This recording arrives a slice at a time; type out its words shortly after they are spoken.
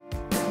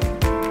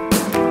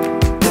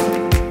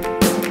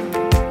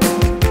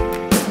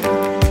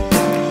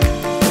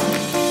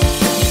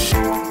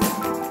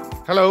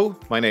Hello,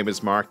 my name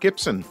is Mark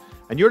Gibson,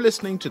 and you're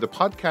listening to the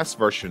podcast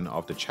version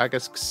of the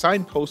Teagasc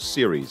Signpost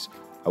Series,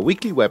 a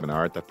weekly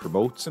webinar that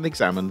promotes and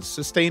examines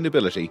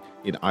sustainability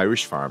in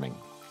Irish farming.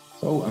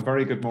 So a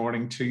very good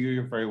morning to you.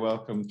 You're very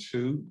welcome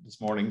to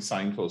this morning's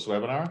Signpost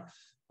webinar.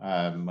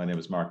 My name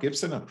is Mark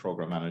Gibson, I'm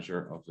Programme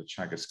Manager of the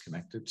Teagasc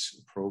ConnectEd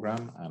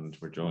programme, and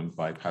we're joined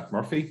by Pat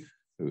Murphy,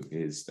 who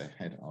is the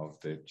head of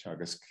the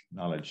Teagasc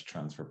Knowledge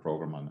Transfer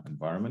Programme on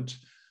Environment.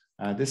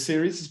 This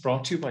series is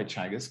brought to you by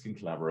Teagasc in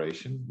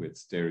collaboration with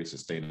Dairy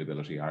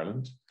Sustainability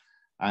Ireland.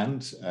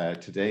 And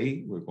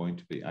today we're going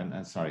to be,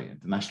 the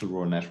National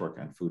Rural Network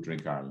and Food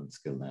Drink Ireland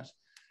SkillNet.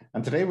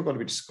 And today we're going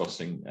to be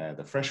discussing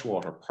the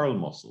freshwater pearl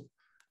mussel.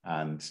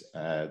 And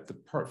the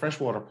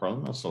freshwater pearl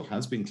mussel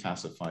has been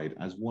classified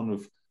as one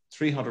of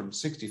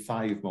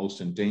 365 most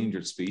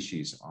endangered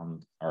species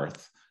on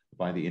Earth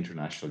by the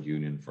International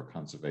Union for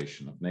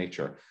Conservation of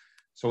Nature.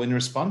 So in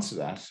response to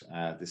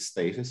that, this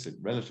status, a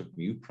relatively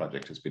new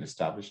project has been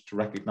established to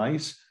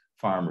recognise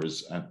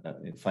farmers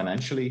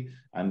financially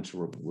and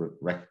to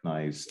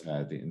recognise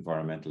the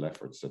environmental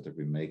efforts that they've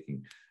been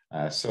making.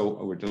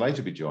 So we're delighted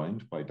to be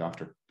joined by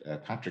Dr.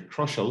 Patrick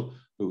Crushell,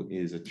 who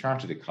is a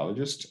chartered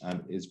ecologist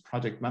and is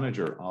project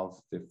manager of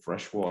the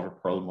Freshwater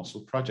Pearl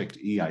Mussel Project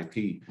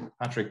EIP.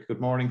 Patrick,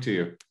 good morning to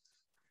you.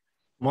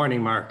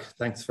 Morning, Mark.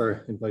 Thanks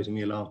for inviting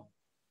me along.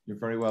 You're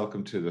very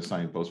welcome to the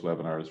Signpost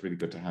webinar. It's really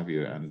good to have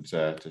you and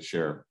to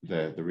share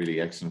the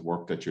really excellent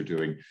work that you're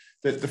doing.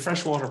 The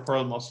Freshwater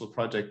Pearl Mussel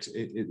Project,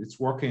 it's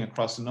working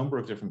across a number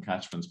of different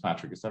catchments,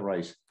 Patrick, is that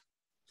right?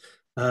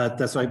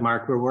 That's right,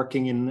 Mark. We're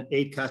working in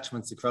 8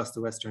 catchments across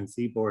the western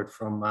seaboard,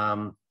 from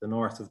the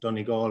north of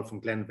Donegal,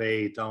 from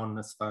Glenveigh down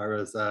as far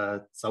as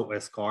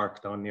southwest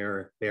Cork, down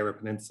near Beara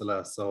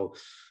Peninsula. So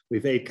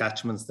we've 8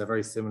 catchments. They're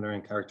very similar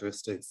in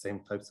characteristics,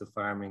 same types of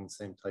farming,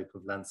 same type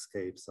of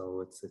landscape.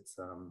 So it's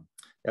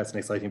an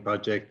exciting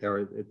project.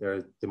 They're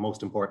the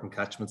most important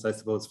catchments, I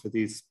suppose, for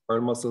these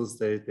pearl mussels.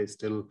 They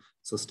still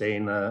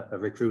sustain a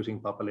recruiting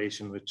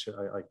population, which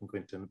I can go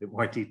into in a bit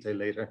more detail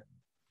later.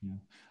 Yeah.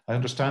 I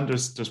understand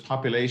there's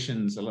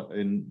populations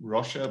in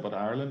Russia, but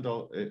Ireland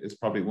is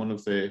probably one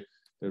of the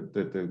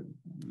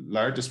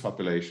largest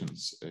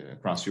populations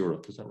across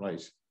Europe. Is that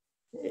right?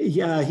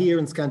 Yeah, here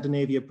in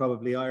Scandinavia,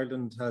 probably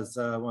Ireland has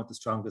one of the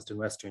strongest in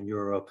Western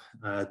Europe.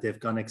 They've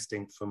gone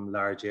extinct from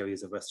large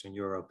areas of Western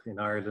Europe. In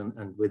Ireland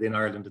and within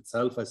Ireland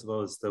itself, I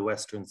suppose the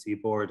western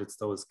seaboard, it's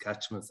those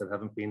catchments that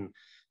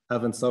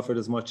haven't suffered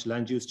as much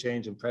land use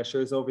change and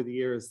pressures over the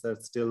years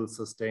that still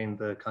sustain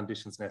the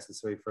conditions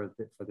necessary for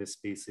this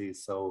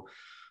species. So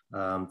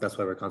that's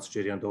why we're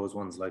concentrating on those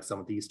ones. Like some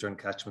of the eastern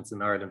catchments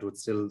in Ireland would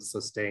still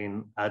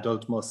sustain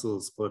adult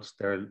mussels, but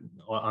they're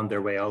on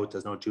their way out.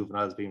 There's no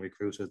juveniles being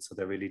recruited, so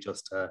they're really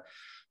just a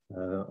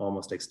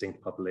almost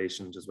extinct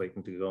population just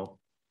waiting to go.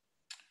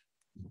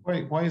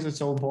 Why is it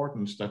so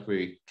important that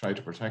we try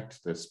to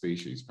protect this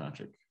species,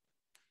 Patrick?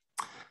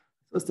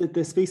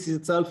 The species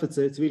itself, it's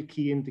a real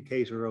key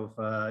indicator of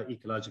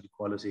ecological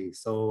quality.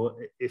 So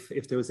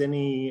if there was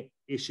any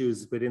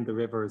issues within the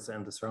rivers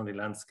and the surrounding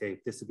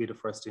landscape, this would be the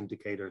first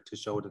indicator to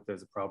show that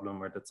there's a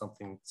problem or that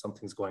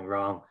something's going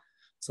wrong.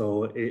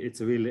 So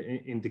it's a real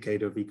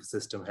indicator of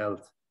ecosystem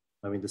health.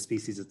 I mean, the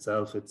species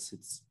itself,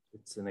 it's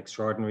an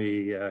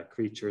extraordinary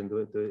creature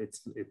in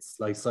its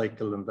life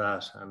cycle and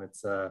that, and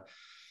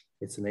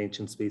it's an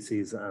ancient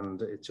species,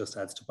 and it just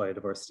adds to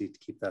biodiversity to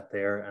keep that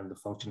there. And the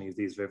functioning of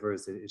these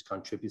rivers, it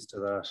contributes to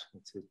that.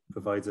 It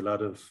provides a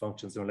lot of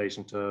functions in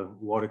relation to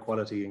water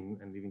quality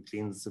and even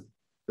cleans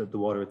the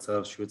water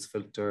itself through its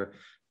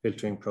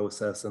filtering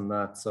process and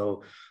that.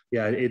 So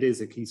yeah, it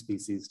is a key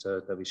species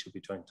that we should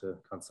be trying to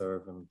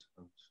conserve and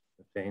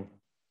retain.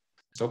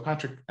 So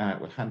Patrick,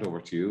 we'll hand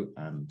over to you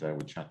and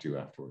we'll chat to you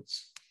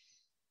afterwards.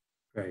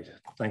 Great,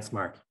 thanks,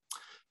 Mark.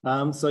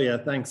 So yeah,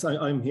 thanks.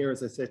 I'm here,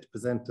 as I said, to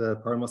present the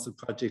Pearl Mussel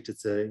Project.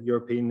 It's a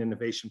European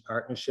innovation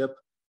partnership.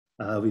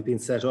 We've been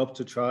set up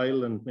to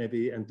trial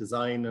and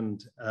design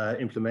and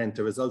implement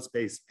a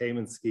results-based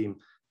payment scheme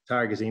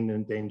targeting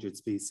endangered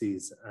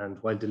species, and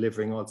while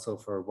delivering also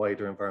for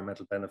wider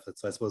environmental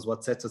benefits. So I suppose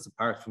what sets us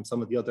apart from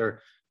some of the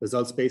other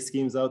results-based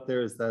schemes out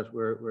there is that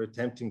we're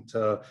attempting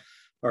to,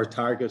 our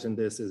target in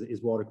this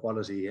is water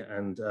quality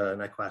and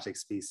an aquatic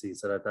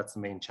species. So that's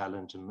the main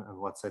challenge and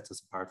what sets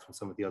us apart from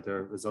some of the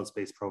other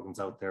results-based programs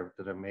out there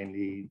that are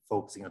mainly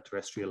focusing on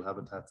terrestrial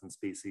habitats and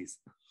species.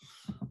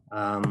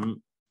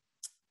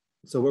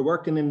 So we're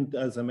working in,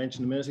 as I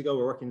mentioned a minute ago,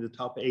 we're working in the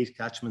top 8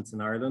 catchments in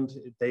Ireland.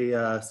 They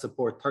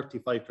support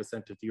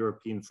 35% of the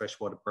European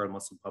freshwater pearl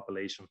mussel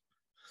population.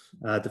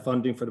 The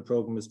funding for the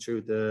program is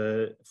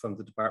from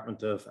the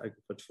Department of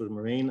Agriculture, Food and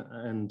Marine,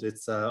 and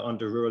it's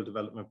under Rural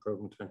Development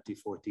Program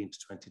 2014 to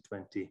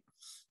 2020.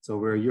 So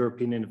we're a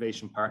European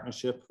Innovation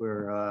Partnership.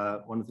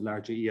 We're one of the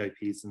larger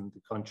EIPs in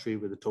the country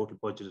with a total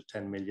budget of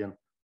 10 million.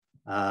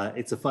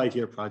 It's a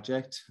 5-year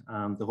project.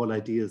 The whole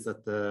idea is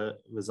that the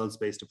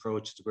results-based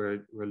approach,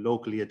 we're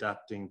locally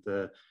adapting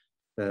the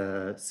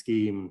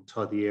scheme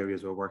to the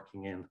areas we're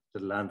working in, to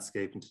the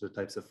landscape and to the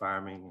types of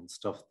farming and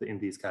stuff in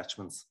these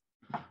catchments.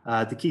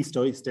 The key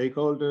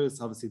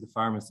stakeholders, obviously the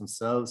farmers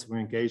themselves we're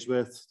engaged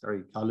with, our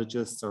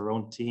ecologists, our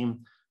own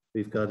team.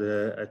 We've got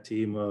a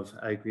team of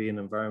agri and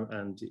environment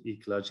and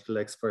ecological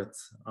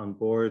experts on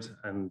board,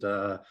 and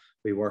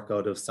we work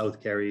out of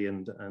South Kerry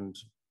and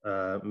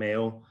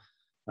Mayo.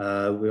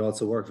 We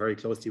also work very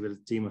closely with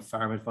a team of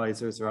farm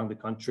advisors around the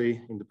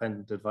country,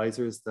 independent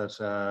advisors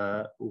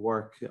that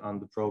work on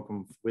the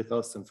program with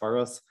us and for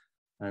us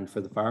and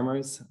for the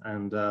farmers.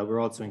 And we're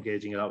also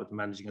engaging a lot with the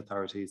managing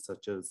authorities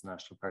such as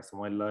National Parks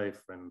and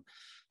Wildlife and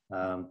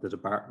the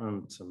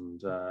department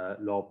and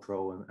Law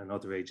Pro and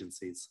other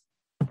agencies.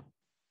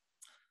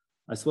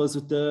 I suppose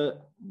with the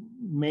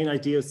main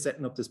idea of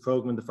setting up this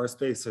program in the first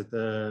place, or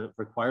the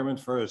requirement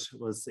for it,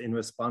 was in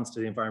response to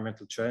the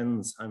environmental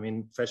trends. I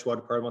mean,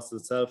 freshwater pearl mussel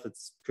itself,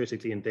 it's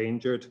critically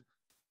endangered.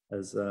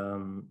 As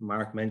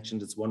Mark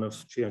mentioned, it's one of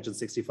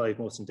 365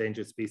 most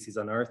endangered species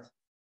on Earth.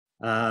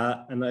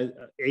 And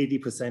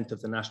 80%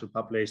 of the national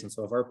population,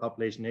 so of our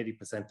population,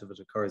 80% of it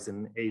occurs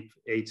in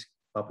eight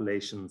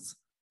populations.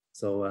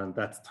 So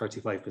that's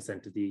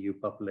 35% of the EU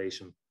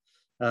population.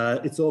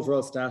 Its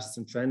overall status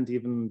and trend,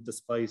 even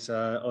despite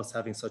us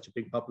having such a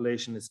big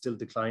population, is still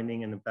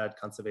declining and in bad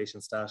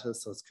conservation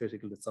status. So it's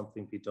critical that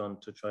something be done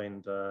to try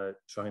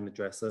and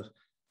address it.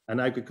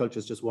 And agriculture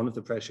is just one of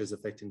the pressures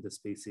affecting the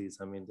species.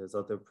 I mean, there's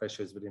other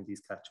pressures within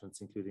these catchments,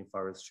 including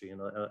forestry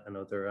and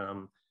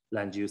other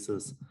land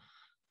uses.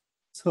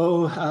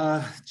 So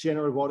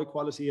general water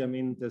quality, I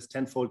mean, there's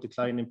tenfold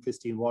decline in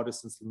pristine water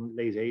since the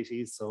late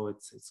 80s. So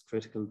it's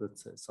critical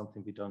that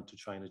something be done to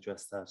try and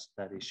address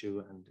that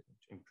issue and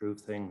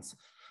improve things.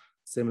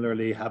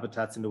 Similarly,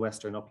 habitats in the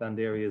western upland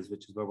areas,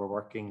 which is where we're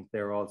working,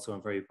 they're also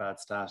in very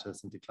bad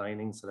status and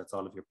declining. So that's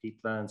all of your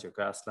peatlands, your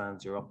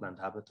grasslands, your upland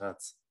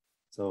habitats.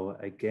 So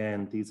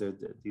again, these are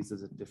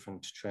the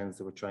different trends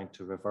that we're trying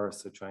to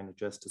reverse or trying to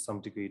address to some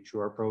degree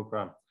through our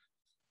program.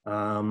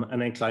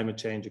 And then climate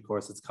change, of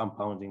course, it's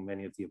compounding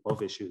many of the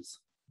above issues.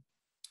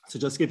 So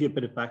just to give you a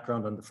bit of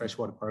background on the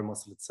freshwater pearl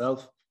mussel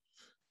itself,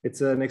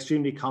 it's an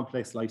extremely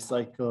complex life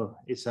cycle.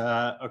 It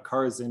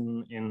occurs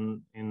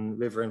in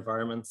river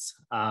environments.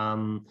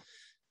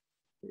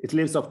 It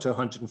lives up to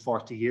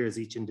 140 years,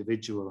 each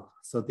individual.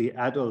 So the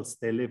adults,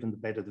 they live in the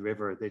bed of the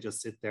river. They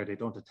just sit there. They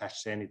don't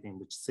attach to anything.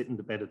 They just sit in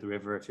the bed of the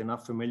river. If you're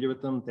not familiar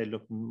with them, they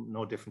look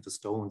no different to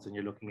stones when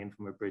you're looking in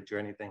from a bridge or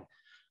anything.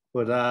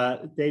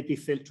 But they'd be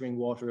filtering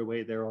water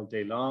away there all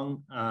day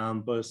long.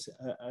 And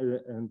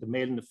the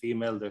male and the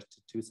female, they're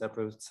two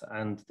separates,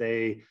 and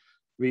they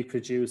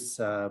reproduce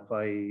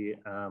by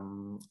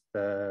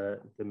the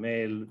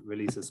male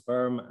releases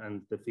sperm,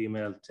 and the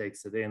female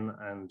takes it in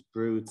and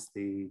broods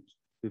the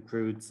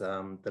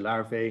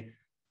larvae,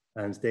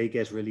 and they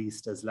get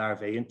released as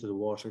larvae into the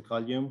water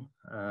column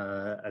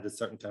at a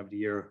certain time of the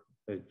year,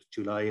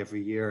 July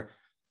every year.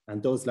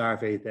 And those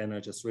larvae then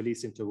are just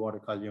released into the water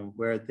column,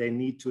 where they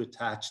need to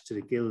attach to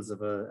the gills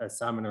of a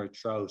salmon or a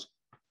trout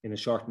in a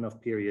short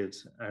enough period.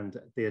 And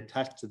they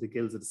attach to the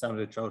gills of the salmon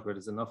or the trout where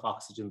there's enough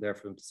oxygen there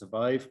for them to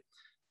survive.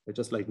 They're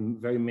just like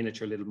very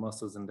miniature little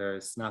mussels, and they're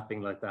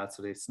snapping like that.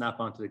 So they snap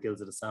onto the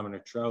gills of the salmon or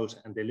trout,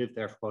 and they live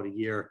there for about a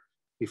year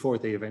before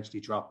they eventually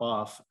drop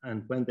off.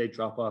 And when they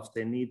drop off,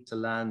 they need to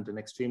land in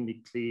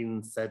extremely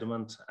clean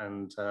sediment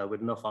and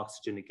with enough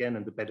oxygen again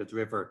in the bed of the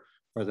river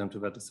for them to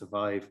be able to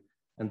survive.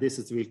 And this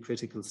is the real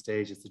critical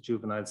stage. It's the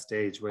juvenile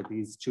stage where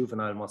these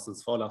juvenile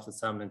mussels fall off the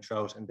salmon and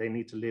trout, and they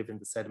need to live in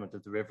the sediment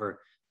of the river.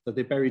 So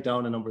they bury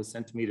down a number of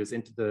centimeters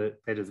into the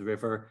bed of the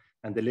river,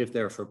 and they live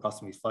there for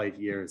approximately 5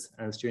 years.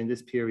 And it's during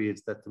this period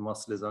that the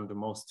mussel is under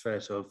most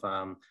threat of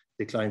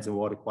declines in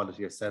water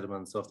quality or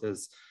sediment. So if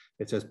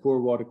there's poor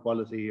water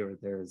quality or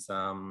there's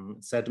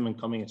sediment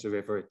coming into the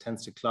river, it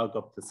tends to clog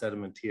up the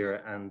sediment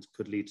here and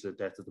could lead to the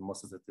death of the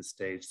mussels at this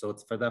stage. So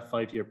it's for that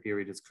 5-year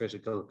period, it's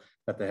critical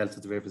that the health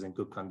of the river is in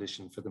good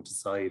condition for them to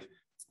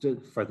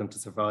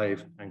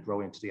survive and grow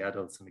into the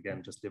adults, and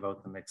again, just live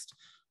out the next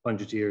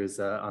 100 years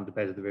on the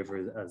bed of the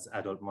river as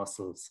adult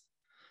mussels.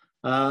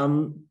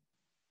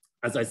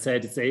 As I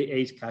said, it's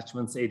 8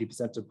 catchments,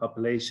 80% of the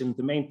population.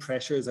 The main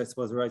pressures, I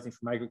suppose, arising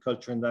from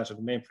agriculture and that, or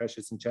the main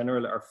pressures in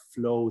general, are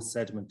flow,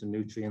 sediment, and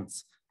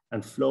nutrients.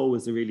 And flow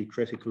is a really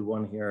critical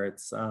one here.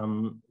 It's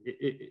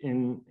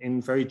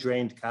in very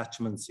drained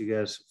catchments, you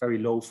get very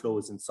low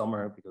flows in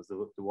summer because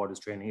the water is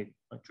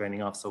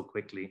draining off so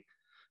quickly.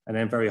 And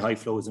then very high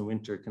flows in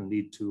winter can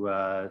lead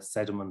to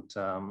sediment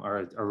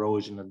or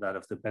erosion and that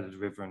of the bed of the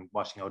river and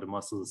washing out the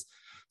mussels.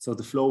 So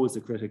the flow is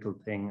a critical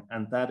thing,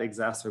 and that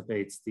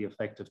exacerbates the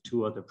effect of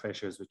 2 other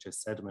pressures, which are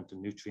sediment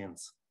and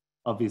nutrients.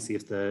 Obviously,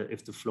 if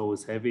the flow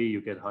is heavy, you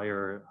get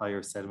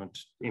higher sediment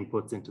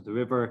inputs into the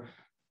river.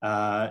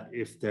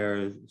 If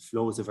their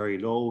flows are very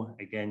low,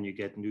 again, you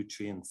get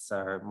nutrients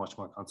are much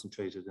more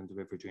concentrated in the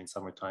river during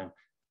summertime.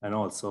 And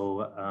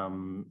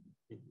also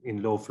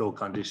in low flow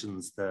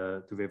conditions,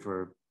 the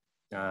river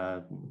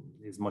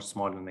is much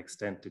smaller in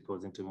extent. It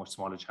goes into a much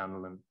smaller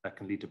channel, and that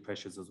can lead to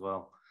pressures as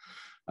well.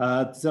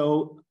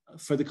 So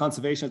for the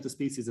conservation of the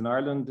species in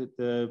Ireland,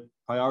 the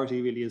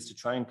priority really is to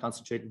try and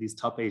concentrate in these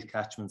top 8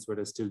 catchments where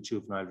there's still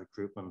juvenile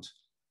recruitment.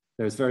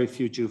 There's very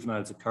few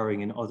juveniles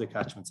occurring in other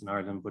catchments in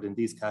Ireland, but in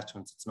these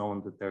catchments, it's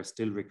known that they're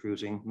still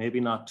recruiting,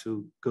 maybe not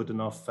to good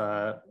enough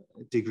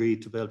degree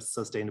to be able to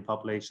sustain the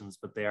populations,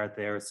 but they are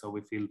there. So we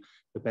feel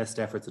the best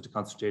efforts are to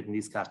concentrate in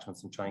these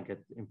catchments and try and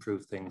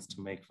improve things to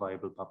make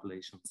viable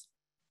populations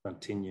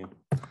continue.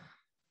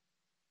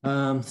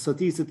 So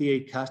these are the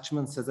 8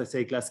 catchments, as I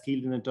say,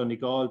 Glaskeelan and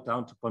Donegal,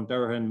 down to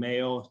Bundoora and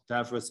Mayo,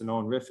 Davros and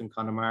Owen Riff and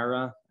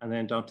Connemara, and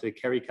then down to the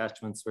Kerry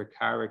catchments where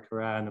Cara,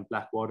 Carran and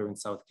Blackwater in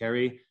South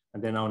Kerry,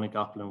 and then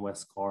Onagopla and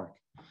West Cork.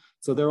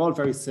 So they're all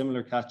very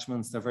similar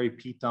catchments. They're very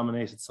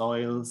peat-dominated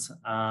soils,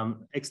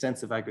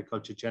 extensive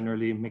agriculture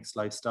generally, mixed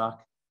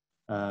livestock,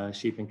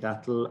 sheep and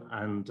cattle,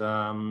 and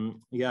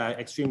yeah,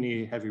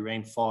 extremely heavy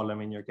rainfall. I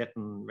mean, you're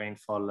getting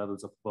rainfall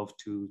levels up above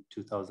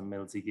 2,000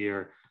 mils a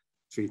year,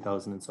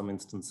 3,000 in some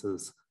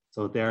instances.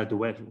 So they're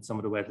some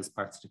of the wettest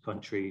parts of the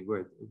country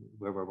where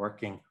we're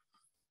working.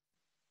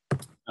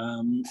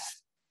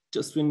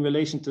 Just in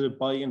relation to the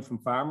buy-in from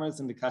farmers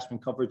and the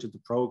catchment coverage of the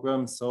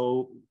program.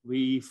 So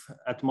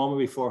at the moment,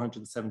 we've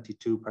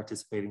 472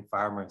 participating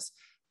farmers.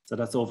 So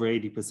that's over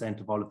 80%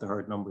 of all of the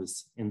herd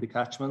numbers in the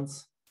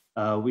catchments.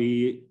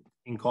 We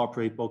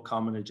incorporate both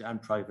commonage and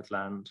private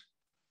land.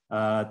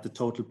 The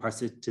total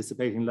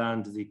participating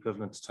land is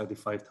equivalent to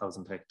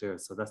 35,000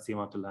 hectares. So that's the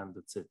amount of land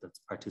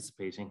that's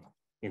participating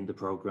in the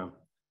program.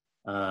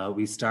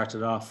 We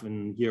started off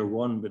in year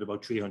 1 with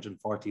about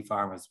 340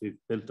 farmers. We've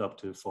built up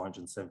to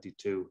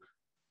 472.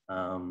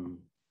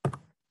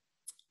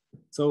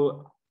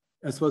 So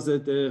I suppose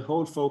that the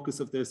whole focus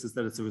of this is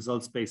that it's a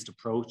results-based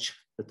approach,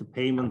 that the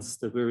payments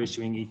that we're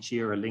issuing each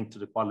year are linked to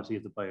the quality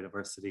of the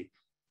biodiversity.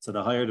 So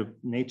the higher the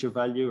nature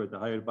value or the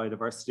higher the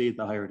biodiversity,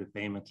 the higher the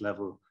payment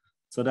level.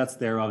 So that's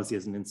there obviously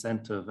as an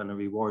incentive and a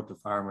reward to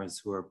farmers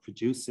who are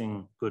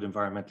producing good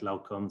environmental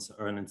outcomes,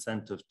 or an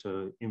incentive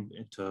to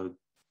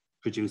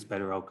produce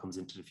better outcomes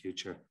into the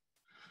future.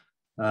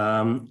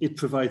 It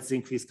provides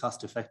increased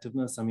cost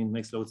effectiveness. I mean, it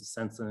makes loads of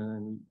sense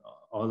in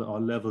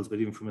all levels, but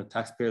even from a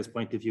taxpayer's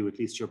point of view, at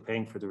least you're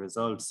paying for the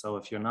results. So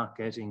if you're not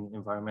getting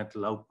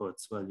environmental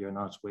outputs, well, you're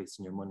not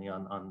wasting your money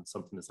on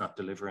something that's not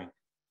delivering.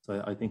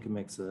 So I think it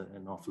makes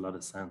an awful lot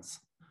of sense.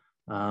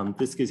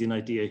 This gives you an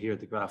idea here,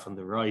 the graph on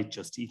the right,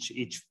 just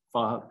each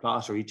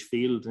plot or each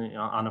field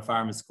on a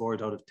farm is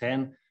scored out of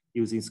 10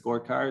 using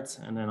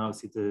scorecards. And then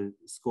obviously the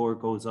score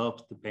goes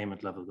up, the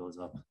payment level goes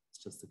up. It's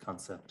just the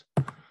concept.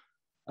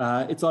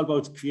 It's all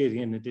about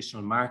creating an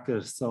additional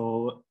market.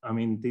 So, I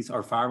mean, these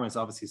are farmers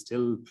obviously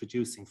still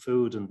producing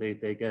food, and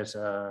they get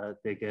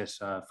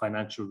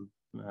financial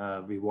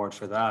reward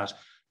for that.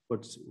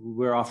 But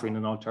we're offering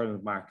an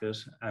alternative market,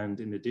 and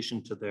in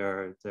addition to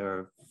their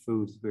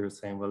food, we're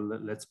saying, well,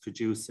 let's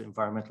produce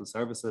environmental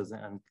services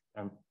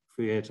and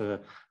create a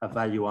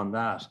value on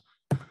that.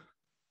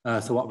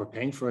 So what we're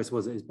paying for, I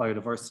suppose, is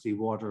biodiversity,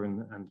 water,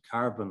 and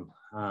carbon,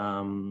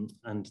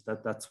 and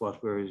that's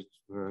what we're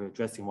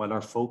addressing. While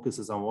our focus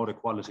is on water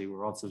quality,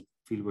 we're also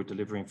feel we're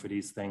delivering for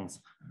these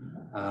things,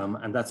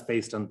 and that's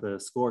based on the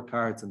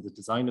scorecards and the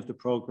design of the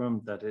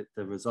program. That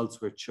the results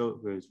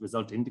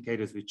result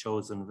indicators we've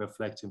chosen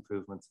reflect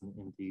improvements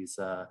in these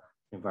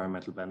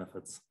environmental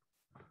benefits.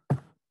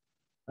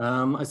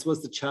 I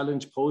suppose the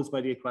challenge posed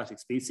by the aquatic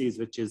species,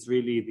 which is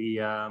really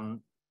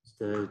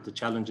the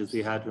challenges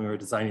we had when we were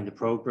designing the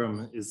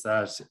program, is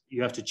that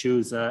you have to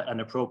choose an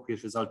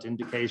appropriate result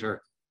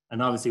indicator.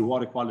 And obviously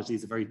water quality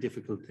is a very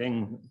difficult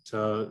thing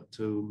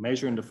to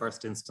measure in the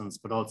first instance,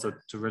 but also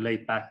to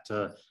relate back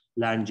to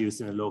land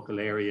use in a local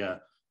area.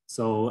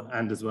 So,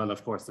 and as well,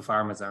 of course, the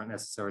farmers aren't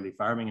necessarily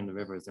farming in the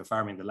rivers, they're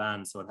farming the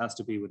land. So it has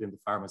to be within the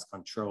farmer's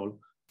control.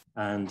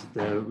 And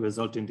the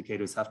result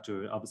indicators have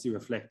to obviously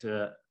reflect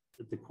the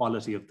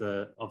quality of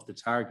the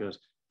target.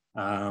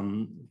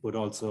 But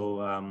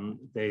also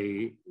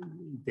they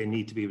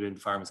need to be within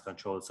farmers'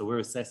 control. So we're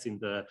assessing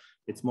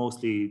it's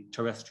mostly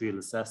terrestrial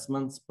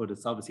assessments, but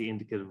it's obviously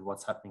indicative of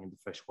what's happening in the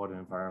freshwater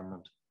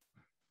environment.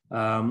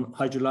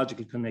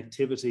 Hydrological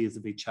connectivity is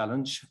a big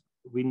challenge.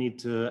 We need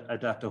to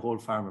adapt a whole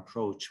farm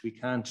approach. We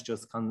can't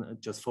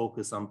just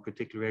focus on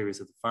particular areas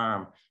of the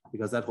farm,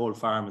 because that whole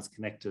farm is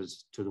connected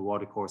to the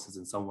water courses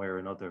in some way or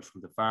another,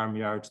 from the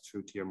farmyard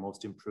through to your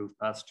most improved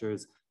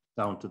pastures,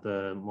 down to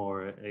the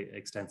more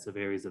extensive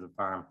areas of the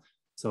farm.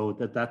 So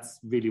that's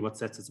really what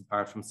sets us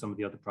apart from some of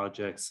the other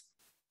projects.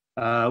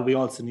 We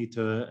also need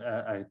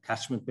a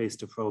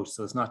catchment-based approach.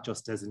 So it's not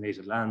just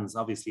designated lands.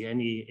 Obviously,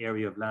 any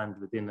area of land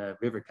within a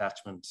river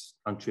catchment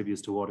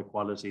contributes to water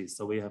quality.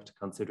 So we have to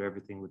consider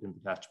everything within the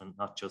catchment,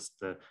 not just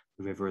the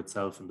river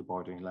itself and the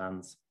bordering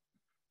lands.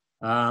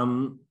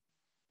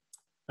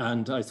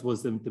 And I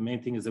suppose the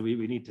main thing is that we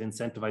need to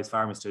incentivize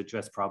farmers to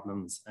address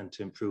problems and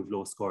to improve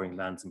low scoring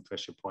lands and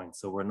pressure points.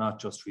 So we're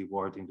not just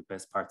rewarding the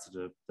best parts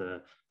of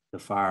the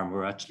farm,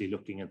 we're actually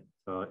looking at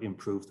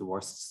improve the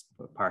worst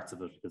parts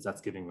of it, because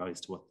that's giving rise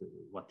to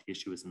what the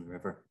issue is in the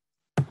river.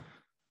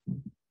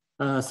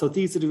 So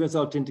these are the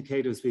result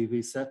indicators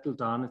we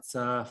settled on. It's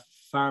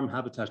farm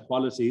habitat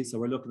quality. So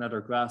we're looking at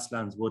our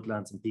grasslands,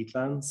 woodlands, and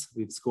peatlands.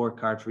 We have a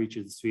scorecard for each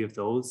of the 3 of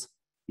those.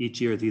 Each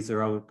year, these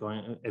are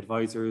outgoing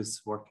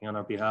advisors working on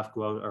our behalf,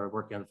 go out, or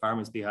working on the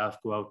farmer's behalf,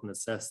 go out and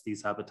assess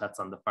these habitats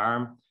on the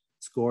farm,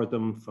 score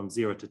them from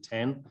 0 to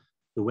 10.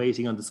 The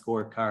weighting on the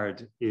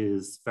scorecard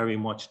is very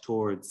much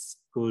towards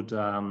good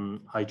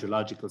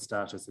hydrological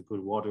status, a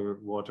good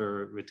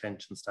water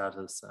retention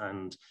status,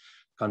 and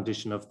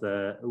condition of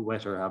the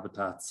wetter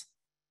habitats.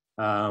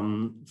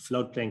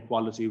 Floodplain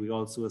quality, we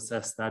also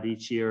assess that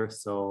each year.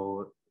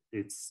 So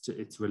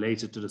it's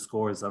related to the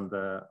scores on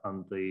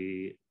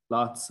the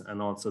plots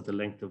and also the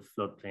length of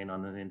floodplain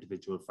on an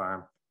individual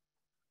farm.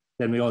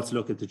 Then we also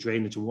look at the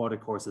drainage and water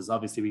courses.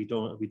 Obviously, we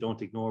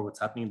don't ignore what's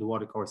happening in the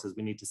water courses.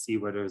 We need to see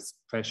where there's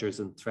pressures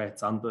and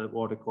threats on the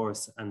water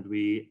course, and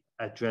we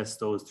address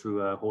those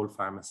through a whole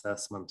farm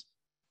assessment.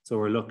 So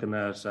we're looking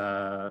at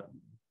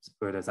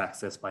where there's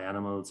access by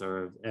animals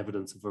or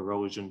evidence of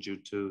erosion due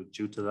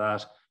to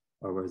that,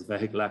 or where there's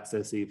vehicle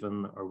access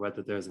even, or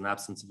whether there's an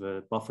absence of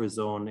a buffer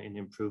zone in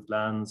improved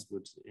lands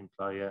would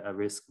imply a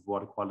risk of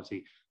water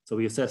quality. So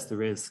we assess the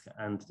risk,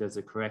 and there's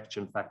a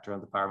correction factor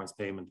on the farmer's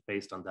payment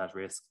based on that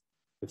risk.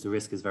 If the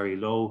risk is very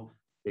low,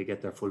 they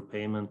get their full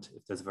payment.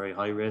 If there's a very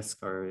high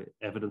risk or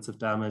evidence of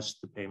damage,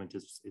 the payment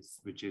is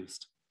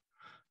reduced.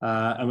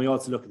 And we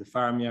also look at the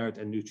farmyard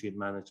and nutrient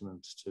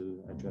management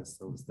to address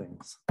those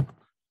things.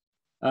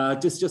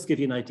 Just give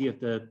you an idea of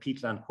the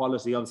peatland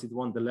quality. Obviously, the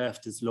one on the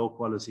left is low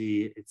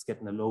quality. It's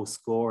getting a low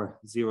score,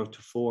 0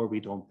 to 4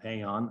 we don't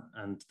pay on.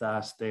 And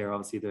that there,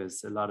 obviously,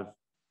 there's a lot of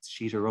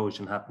sheet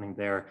erosion happening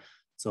there.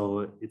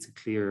 So it's a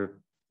clear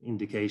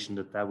indication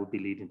that would be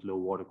leading to low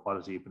water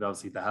quality, but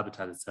obviously the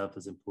habitat itself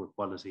is in poor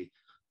quality.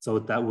 So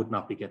that would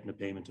not be getting a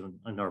payment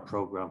on our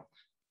program.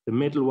 The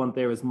middle one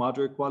there is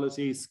moderate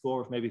quality,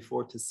 score of maybe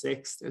 4 to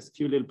 6. There's a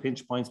few little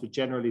pinch points, but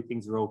generally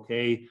things are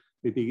okay.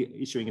 We'd be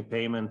issuing a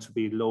payment, to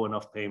be low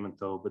enough payment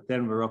though, but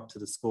then we're up to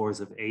the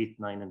scores of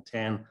 8, 9, and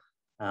 10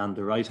 on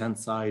the right-hand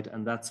side.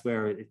 And that's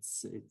where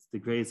it's the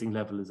grazing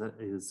level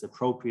is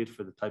appropriate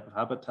for the type of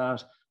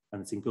habitat,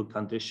 and it's in good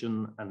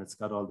condition, and it's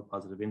got all the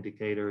positive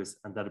indicators,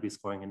 and that'll be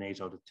scoring an 8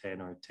 out of 10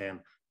 or a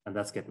 10, and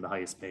that's getting the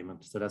highest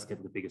payment. So that's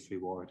getting the biggest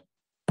reward.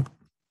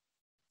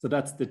 So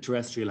that's the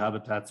terrestrial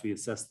habitats. We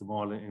assess them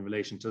all in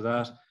relation to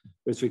that.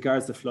 With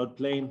regards to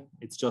floodplain,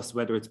 it's just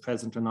whether it's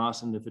present or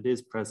not, and if it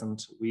is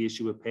present, we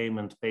issue a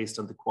payment based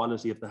on the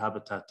quality of the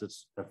habitat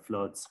that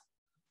floods.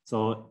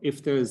 So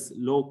if there's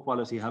low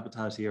quality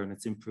habitat here and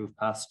it's improved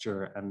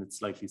pasture and it's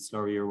slightly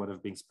slurry or whatever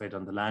being spread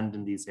on the land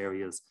in these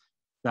areas,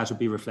 that would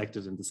be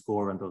reflected in the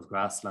score on those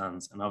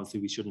grasslands. And obviously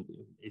we shouldn't,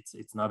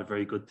 it's not a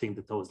very good thing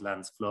that those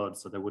lands flood,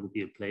 so there wouldn't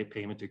be a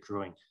payment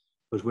accruing.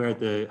 But where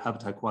the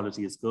habitat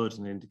quality is good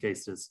and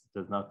indicates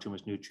there's not too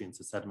much nutrients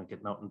or sediment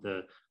getting out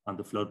on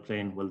the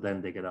floodplain, well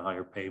then they get a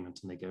higher payment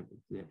and they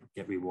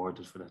get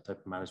rewarded for that type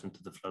of management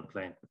of the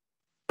floodplain.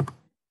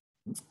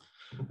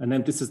 And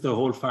then this is the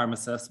whole farm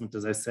assessment.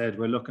 As I said,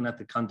 we're looking at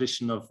the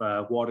condition of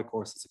water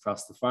courses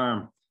across the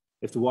farm.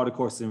 If the water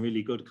course is in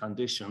really good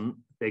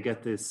condition, they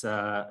get this.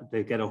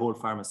 They get a whole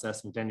farm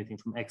assessment, anything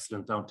from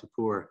excellent down to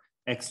poor.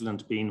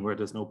 Excellent being where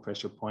there's no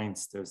pressure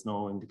points, there's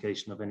no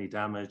indication of any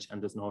damage,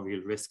 and there's no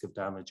real risk of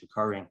damage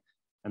occurring.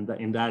 And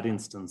in that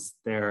instance,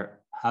 their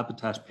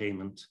habitat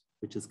payment,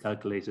 which is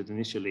calculated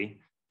initially,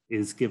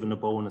 is given a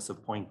bonus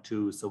of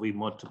 0.2. So we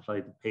multiply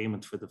the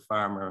payment for the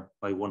farmer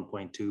by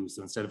 1.2.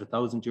 So instead of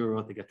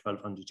 €1,000, they get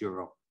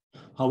 €1,200.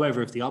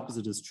 However, if the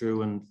opposite is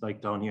true, and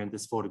like down here in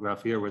this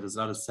photograph here, where there's a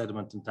lot of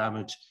sediment and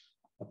damage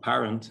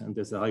apparent, and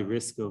there's a high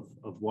risk of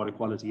water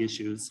quality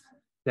issues,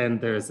 then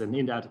there's an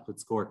inadequate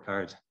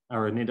scorecard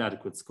or an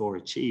inadequate score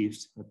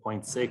achieved, a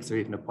 0.6 or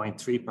even a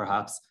 0.3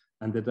 perhaps.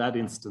 And in that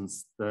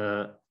instance,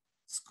 the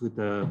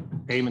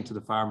payment to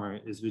the farmer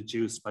is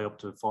reduced by up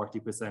to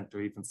 40%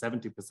 or even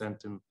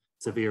 70% in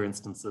severe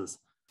instances.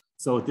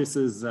 So this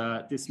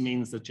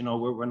means that, you know,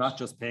 we're not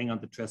just paying on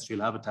the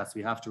terrestrial habitats.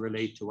 We have to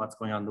relate to what's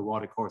going on in the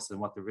water course and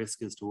what the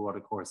risk is to water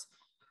course.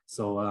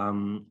 So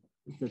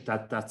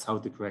that's how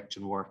the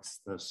correction works,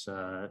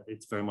 that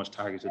it's very much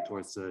targeted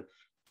towards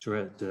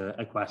the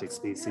aquatic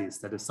species,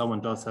 that if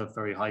someone does have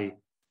very high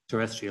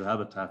terrestrial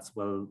habitats,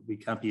 well, we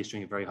can't be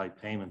issuing a very high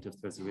payment if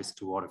there's a risk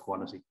to water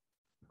quality.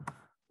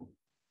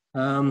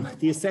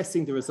 The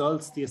assessing the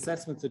results, the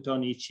assessments are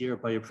done each year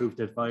by approved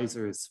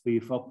advisors.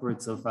 We've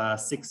upwards of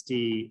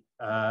 60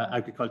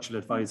 agricultural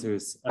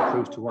advisors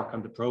approved to work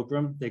on the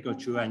program. They go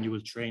through annual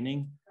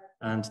training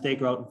and they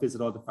go out and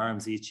visit all the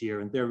farms each year.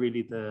 And they're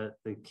really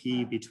the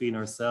key between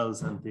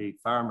ourselves and the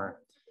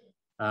farmer.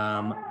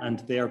 And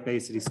they're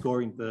basically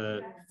scoring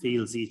the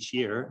fields each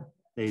year.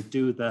 They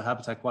do the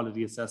habitat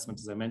quality assessment,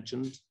 as I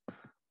mentioned,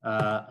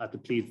 at the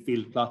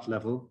field plot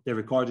level. They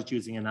record it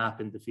using an app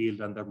in the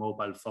field on their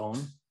mobile phone.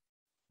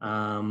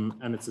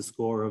 And it's a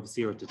score of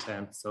 0 to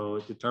 10. So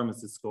it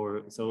determines the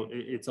score. So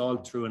it's all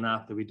through an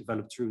app that we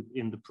developed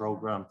in the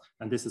program.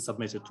 And this is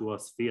submitted to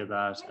us via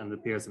that and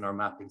appears in our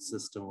mapping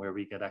system where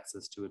we get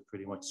access to it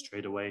pretty much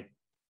straight away.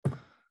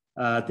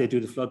 They do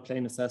the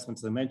floodplain assessment.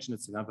 As I mentioned,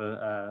 it's to have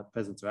a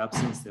presence or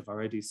absence. They've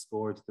already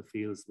scored the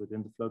fields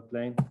within the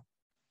floodplain.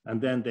 And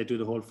then they do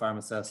the whole farm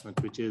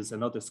assessment, which is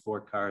another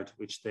scorecard,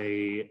 which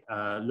they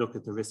look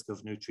at the risk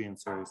of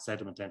nutrients or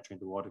sediment entering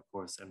the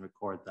watercourse and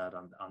record that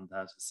on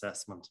that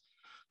assessment.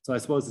 So I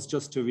suppose it's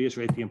just to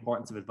reiterate the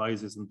importance of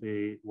advisors and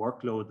the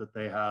workload that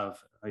they have.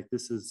 Like,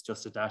 this is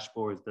just a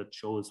dashboard that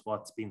shows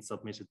what's been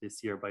submitted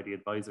this year by the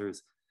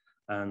advisors.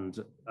 And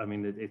I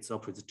mean, it's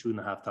upwards of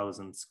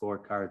 2,500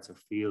 scorecards or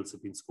fields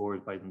have been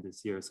scored by them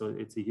this year. So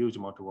it's a huge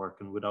amount of work.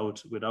 And without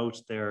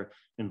their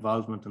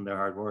involvement and their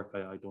hard work,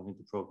 I don't think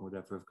the program would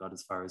ever have got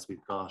as far as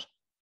we've got.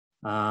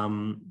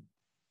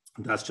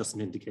 That's just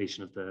an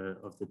indication of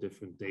the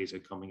different data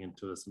coming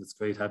into us. And it's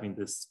great having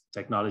this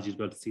technology to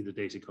be able to see the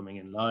data coming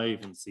in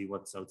live and see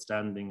what's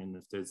outstanding. And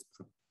if there's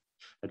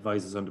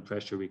advisors under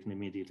pressure, we can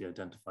immediately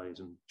identify it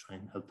and try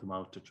and help them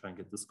out to try and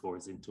get the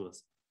scores into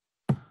us.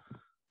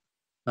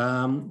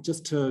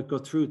 Just to go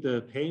through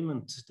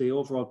the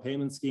overall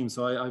payment scheme.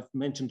 So I've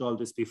mentioned all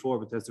this before,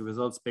 but there's a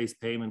results-based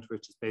payment,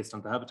 which is based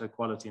on the habitat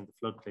quality and the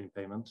floodplain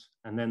payment.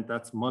 And then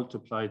that's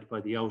multiplied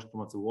by the outcome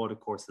of the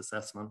watercourse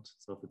assessment.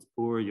 So if it's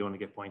poor, you only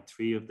get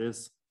 0.3 of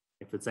this.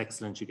 If it's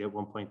excellent, you get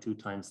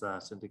 1.2 times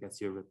that, and it gets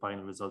your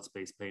final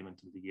results-based payment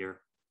in the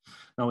year.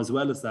 Now, as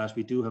well as that,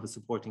 we do have a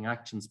supporting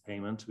actions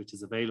payment, which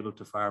is available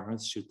to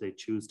farmers should they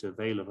choose to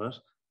avail of it.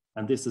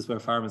 And this is where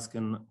farmers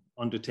can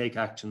undertake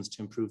actions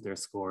to improve their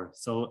score.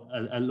 So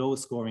a low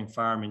scoring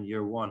farm in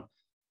year one,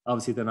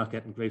 obviously they're not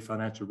getting great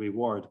financial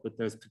reward, but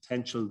there's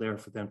potential there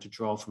for them to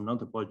draw from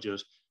another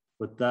budget.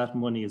 But that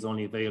money is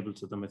only available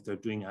to them if they're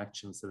doing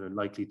actions that are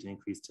likely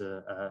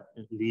to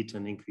lead to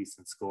an increase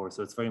in score.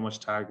 So it's very much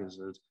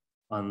targeted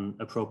on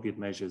appropriate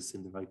measures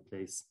in the right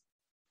place.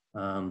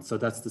 So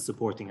that's the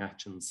supporting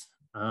actions.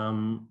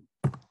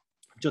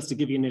 Just to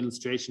give you an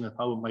illustration of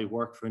how it might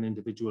work for an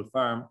individual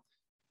farm,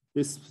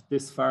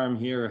 this farm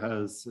here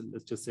has,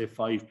 let's just say,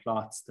 5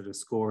 plots that are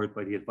scored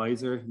by the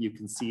advisor. You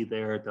can see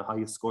there the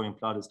highest scoring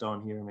plot is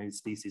down here, maybe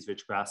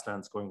species-rich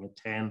grassland scoring at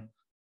 10,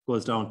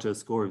 goes down to a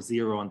score of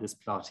 0 on this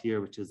plot here,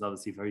 which is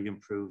obviously very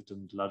improved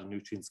and a lot of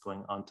nutrients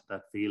going onto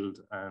that field,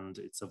 and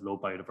it's of low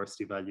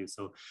biodiversity value.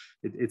 So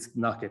it's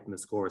not getting a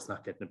score, it's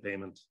not getting a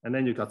payment. And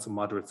then you've got some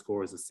moderate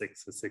scores, a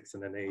 6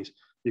 and an 8.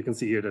 You can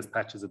see here there's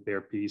patches of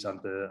bare peat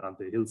on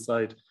the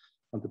hillside,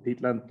 on the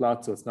peatland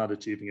plot, so it's not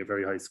achieving a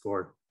very high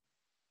score.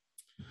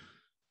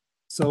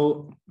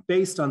 So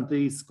based on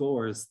these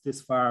scores,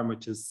 this farm,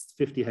 which is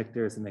 50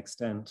 hectares in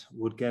extent,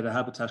 would get a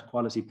habitat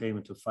quality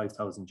payment of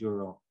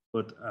 €5,000.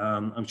 But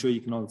I'm sure you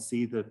can all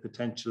see the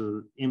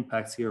potential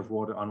impacts here of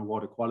water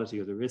quality,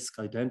 or the risk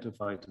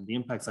identified and the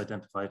impacts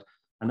identified.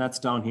 And that's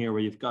down here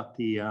where you've got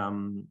the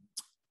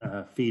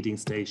feeding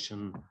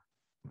station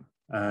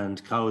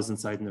and cows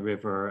inside in the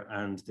river,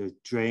 and the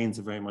drains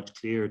are very much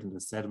cleared and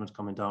the sediment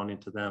coming down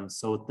into them.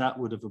 So that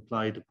would have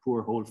applied a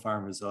poor whole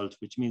farm result,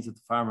 which means that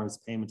the farmer's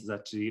payment is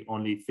actually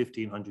only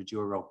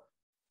 €1,500.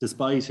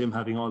 Despite him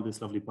having all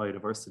this lovely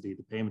biodiversity,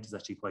 the payment is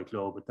actually quite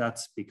low, but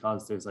that's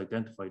because there's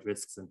identified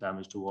risks and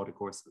damage to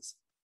watercourses.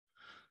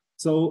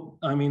 So,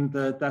 I mean,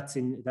 that's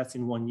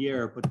in 1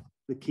 year, but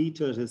the key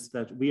to it is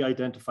that we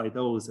identify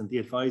those, and the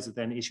advisor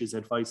then issues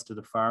advice to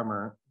the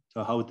farmer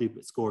to how the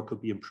score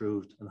could be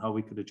improved and how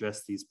we could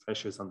address these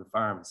pressures on the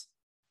farms.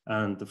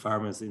 And the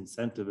farmer's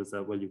incentive is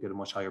that, well, you get a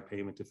much higher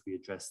payment if we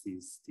address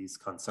these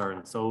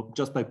concerns. So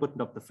just by putting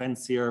up the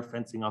fence here,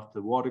 fencing off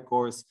the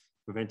watercourse,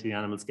 preventing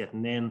animals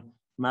getting in,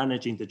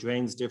 managing the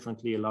drains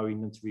differently, allowing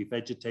them to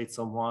revegetate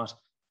somewhat,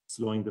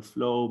 slowing the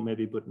flow,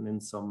 maybe putting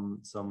in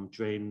some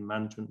drain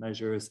management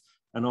measures,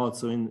 and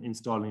also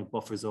installing a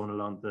buffer zone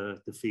along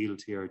the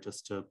field here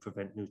just to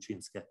prevent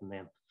nutrients getting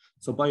in.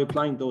 So by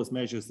applying those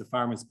measures, the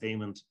farmer's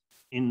payment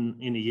in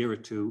a year or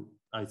two,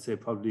 I'd say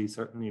probably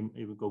certainly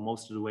it would go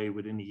most of the way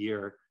within a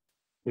year.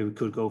 It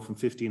could go from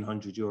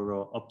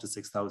 €1,500 up to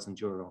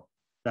 €6,000.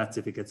 That's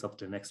if it gets up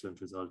to an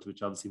excellent result,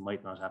 which obviously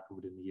might not happen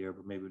within a year,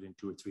 but maybe within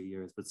 2 or 3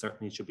 years, but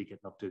certainly it should be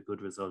getting up to a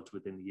good result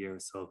within a year.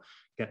 So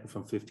getting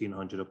from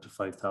 1,500 up to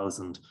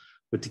 5,000.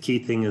 But the key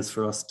thing is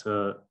for us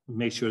to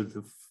make sure that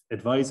the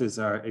advisors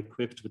are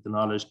equipped with the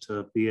knowledge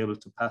to be able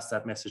to pass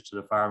that message to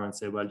the farmer and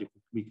say, well,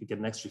 we could get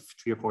an extra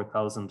 3,000 or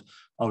 4,000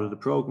 out of the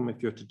program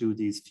if you're to do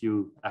these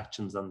few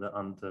actions on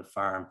the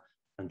farm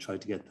and try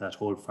to get that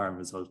whole farm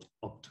result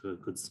up to a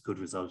good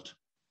result.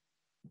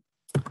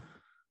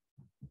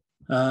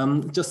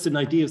 Just an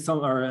idea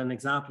of an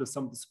example of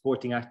some of the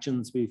supporting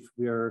actions we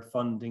are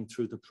funding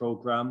through the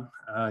program.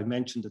 I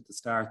mentioned at the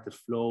start that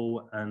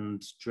flow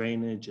and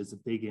drainage is a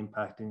big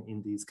impact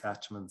in these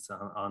catchments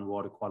on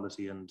water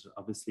quality, and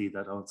obviously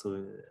that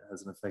also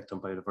has an effect on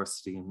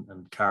biodiversity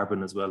and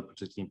carbon as well,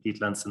 particularly in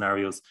peatland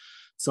scenarios.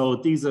 So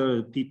these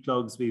are peat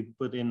plugs. We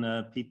put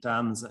in peat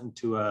dams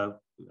into a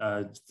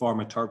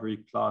former turbary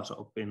plot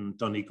up in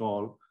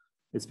Donegal.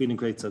 It's been a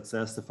great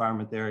success. The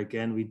farmer there,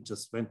 again, we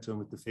just went to him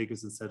with the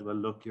figures and said, well,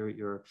 look,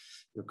 you're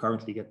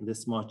currently getting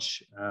this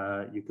much.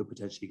 You could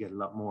potentially get a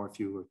lot more if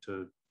you were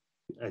to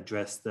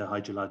address the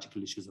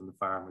hydrological issues on the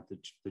farm, with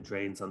the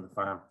drains on the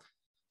farm.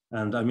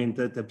 And I mean,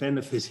 the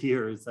benefit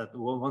here is that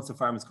once the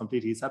farm is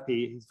complete, he's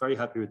happy. He's very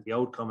happy with the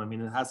outcome. I mean,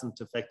 it hasn't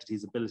affected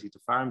his ability to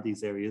farm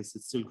these areas.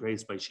 It's still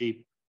grazed by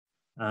sheep,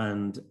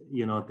 And,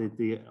 you know,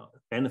 the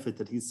benefit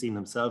that he's seen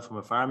himself from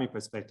a farming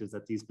perspective is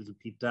that these little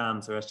peat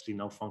dams are actually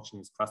now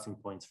functioning as crossing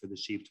points for the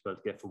sheep to be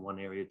able to get from one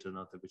area to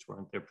another, which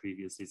weren't there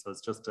previously. So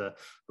it's just a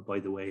by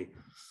the way.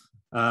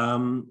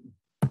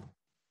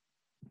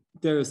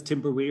 There's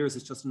timber weirs.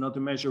 It's just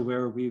another measure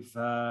where we've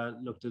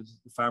looked at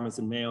farmers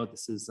in Mayo.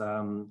 This is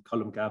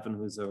Colm Gavin,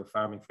 who's our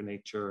Farming for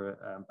Nature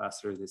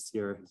ambassador this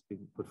year, who's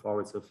been put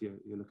forward. So if you're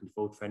looking to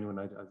vote for anyone,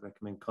 I'd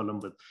recommend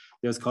Colm. But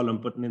there's Colm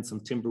putting in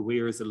some timber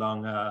weirs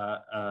along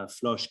a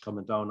flush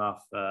coming down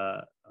off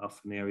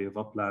an area of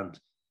upland.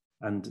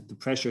 And the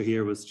pressure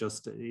here was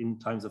just in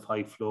times of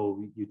high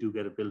flow, you do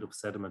get a buildup of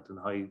sediment and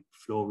high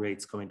flow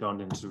rates coming down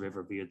into the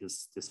river via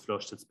this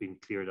flush that's been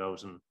cleared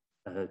out and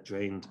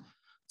drained.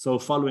 So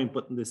following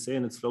putting this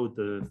in, it slowed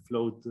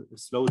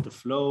the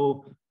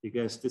flow. You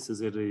guess this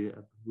is it.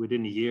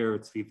 Within a year,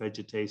 it's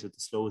revegetated. The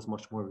slow is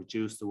much more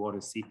reduced. The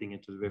water seeping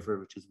into the river,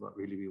 which is what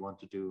really we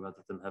want to do,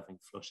 rather than having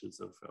flushes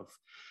of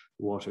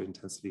water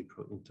intensity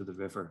into the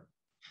river.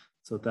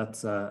 So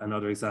that's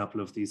another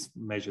example of these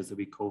measures that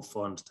we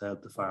co-fund to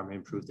help the farmer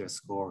improve their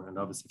score, and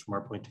obviously from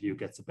our point of view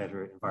gets a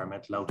better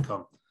environmental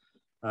outcome.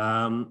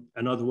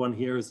 Another one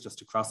here is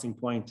just a crossing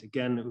point.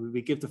 Again,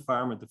 we give the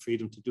farmer the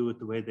freedom to do it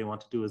the way they want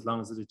to do, as long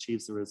as it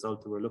achieves the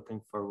result that we're looking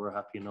for. We're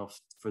happy enough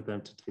for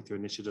them to take their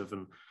initiative,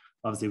 and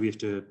obviously we have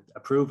to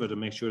approve it and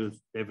make sure that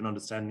they have an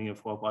understanding of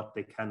what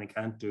they can and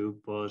can't do.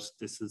 But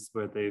this is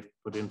where they've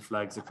put in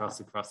flags across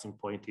the crossing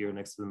point here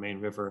next to the main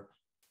river,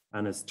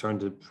 and it's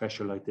turned the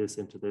pressure like this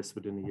into this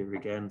within a year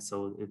again.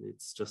 So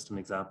it's just an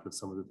example of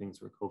some of the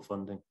things we're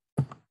co-funding.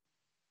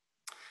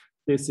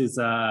 This is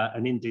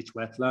an in-ditch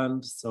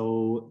wetland.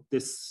 So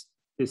this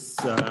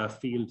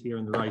field here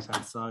on the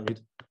right-hand side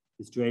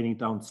is draining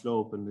down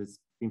slope and is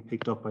being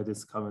picked up by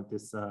this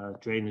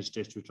drainage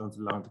ditch which runs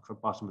along the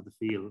bottom of the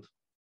field.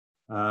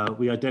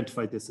 We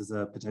identified this as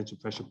a potential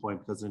pressure point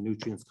because the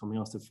nutrients coming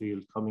off the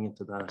field, coming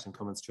into that and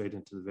coming straight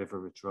into the river,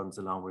 which runs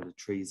along where the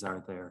trees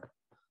are there.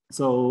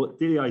 So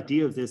the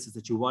idea of this is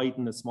that you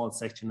widen a small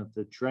section of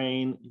the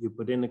drain, you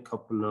put in a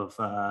couple of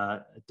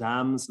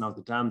dams. Now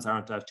the dams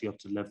aren't actually up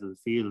to the level of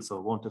the field, so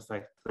it won't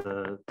affect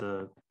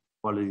the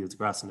quality of the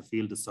grass in the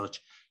field as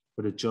such,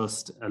 but it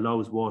just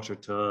allows water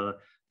to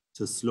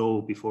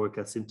slow before it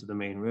gets into the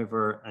main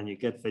river, and you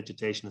get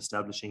vegetation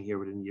establishing here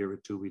within a year or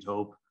two, we'd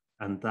hope.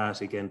 And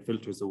that again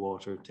filters the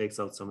water, takes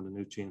out some of the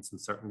nutrients,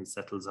 and certainly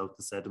settles out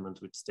the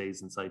sediment which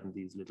stays inside in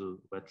these little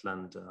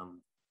wetland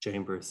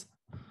chambers.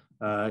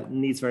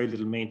 Needs very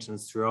little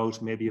maintenance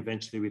throughout. Maybe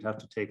eventually we'd have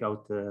to take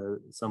out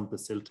some of the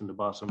silt in the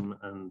bottom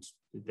and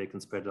they can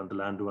spread it on the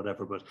land or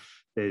whatever, but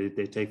they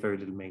take very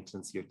little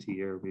maintenance year to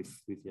year. We've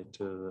yet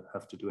to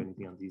have to do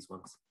anything on these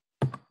ones.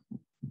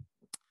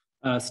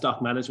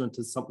 Stock management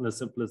is something as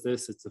simple as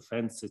this. It's a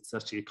fence. It's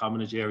actually a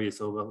commonage area,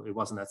 so it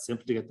wasn't that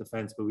simple to get the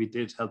fence, but we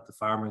did help the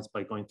farmers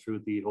by going through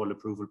the whole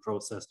approval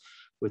process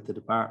with the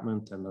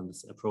department and on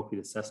the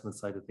appropriate assessment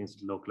side of things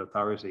with the local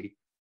authority.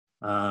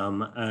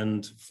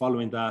 And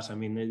following that, I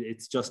mean,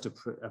 it's just a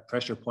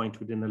pressure point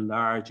within a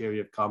large area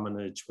of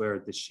commonage where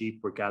the sheep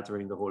were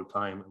gathering the whole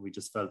time, and we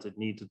just felt it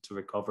needed to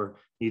recover,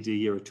 needed a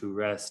year or two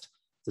rest.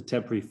 It's a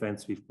temporary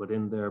fence we've put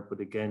in there, but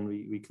again,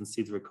 we can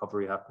see the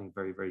recovery happening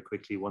very, very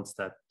quickly once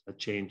that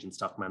change in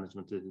stock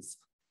management is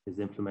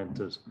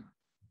implemented.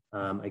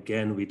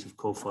 Again, we'd have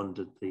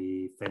co-funded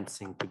the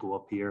fencing to go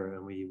up here,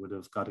 and we would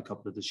have got a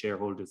couple of the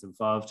shareholders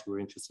involved who were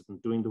interested in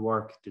doing the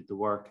work, did the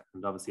work,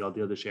 and obviously all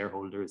the other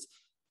shareholders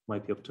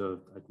might be up to,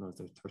 I don't know if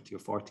there are 30 or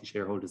 40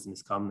 shareholders in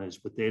this commonage,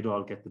 but they'd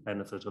all get the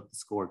benefit of the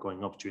score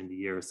going up during the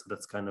year. So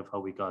that's kind of how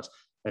we got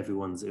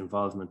everyone's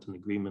involvement and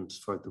agreement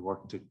for the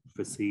work to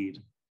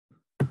proceed.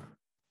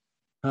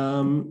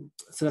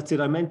 So that's it.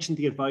 I mentioned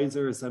the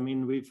advisors. I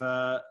mean,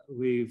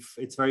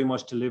 it's very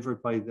much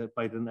delivered by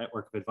the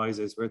network of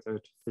advisors. We're there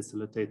to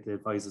facilitate the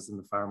advisors and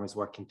the farmers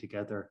working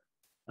together.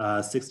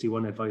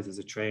 61 advisors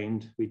are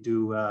trained.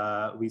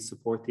 We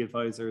support the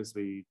advisors.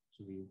 We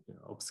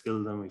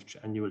upskill them. We've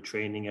annual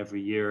training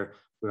every year.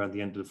 We're on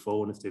the end of the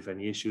phone if they have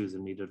any issues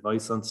and need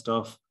advice on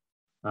stuff.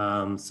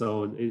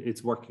 So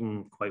it's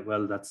working quite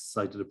well, that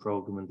side of the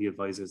program, and the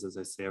advisors, as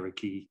I say, are a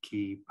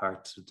key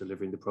part to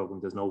delivering the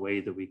program. There's no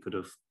way that we could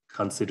have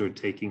considered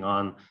taking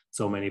on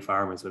so many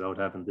farmers without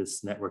having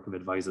this network of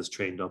advisors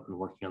trained up and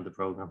working on the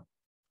program.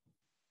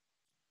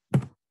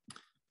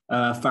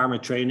 Farmer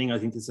training, I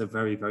think, is a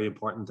very, very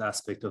important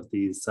aspect of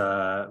these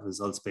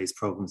results-based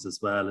programs, as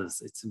well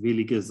as it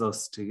really gives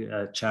us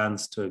a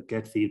chance to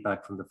get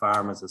feedback from the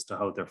farmers as to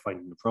how they're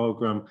finding the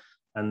program.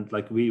 And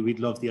like we'd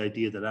love the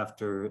idea that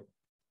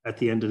at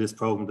the end of this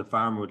program, the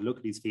farmer would look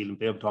at his field and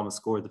be able to almost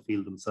score the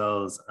field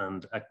themselves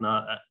and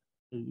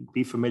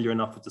be familiar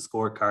enough with the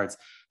scorecards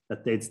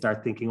that they'd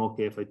start thinking,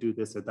 okay, if I do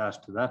this or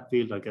that to that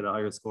field, I get a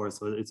higher score.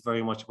 So it's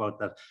very much about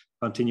that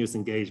continuous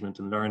engagement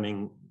and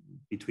learning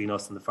between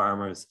us and the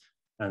farmers.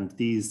 And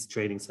these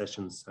training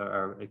sessions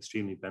are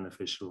extremely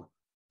beneficial.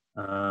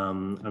 I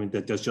mean,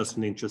 there's just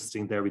an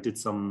interesting there. We did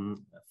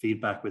some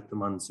feedback with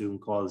them on Zoom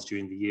calls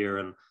during the year,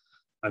 and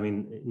I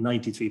mean,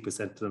 93%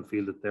 of them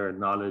feel that their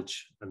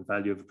knowledge and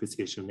value of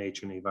appreciation of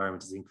nature and the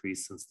environment has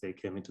increased since they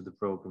came into the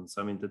program.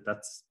 So I mean,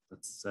 that's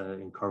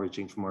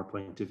encouraging from our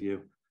point of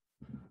view.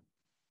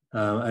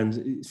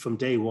 And from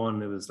day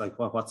one, it was like,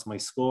 well, what's my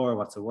score?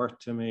 What's it worth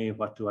to me?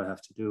 What do I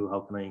have to do?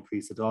 How can I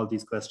increase it? All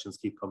these questions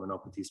keep coming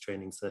up with these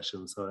training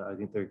sessions. So I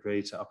think they're a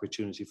great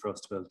opportunity for us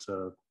to be able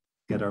to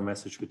get our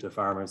message with the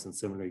farmers, and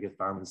similarly get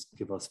farmers to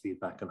give us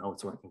feedback on how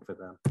it's working for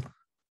them.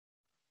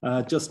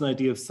 Just an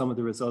idea of some of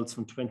the results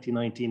from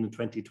 2019 and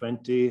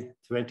 2020.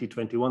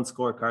 2021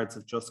 scorecards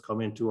have just come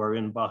into our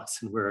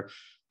inbox, and we're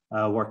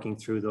working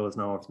through those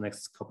now over the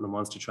next couple of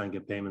months to try and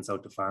get payments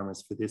out to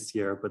farmers for this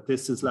year. But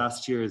this is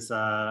last year and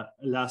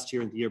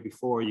the year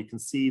before. You can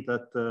see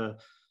that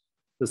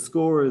the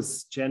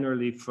scores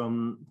generally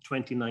from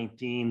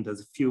 2019, there's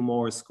a few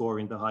more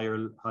scoring the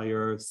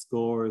higher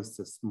scores,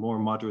 there's more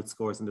moderate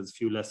scores, and there's a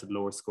few less at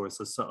lower scores.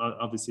 So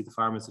obviously the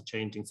farmers are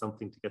changing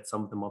something to get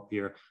some of them up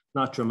here.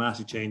 Not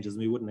dramatic changes.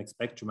 We wouldn't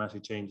expect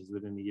dramatic changes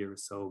within a year or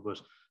so, but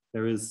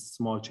there is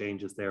small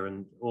changes there.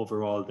 And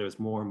overall, there's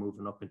more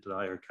moving up into the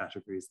higher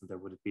categories than there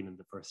would have been in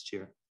the first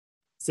year.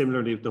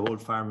 Similarly, with the whole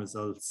farm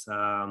results,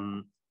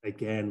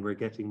 again, we're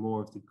getting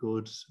more of the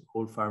good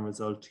whole farm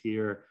result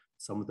here.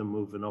 Some of them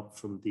moving up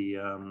from the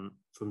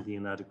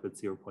inadequate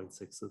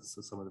 0.6.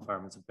 So some of the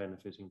farmers are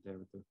benefiting there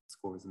with their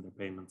scores and their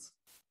payments.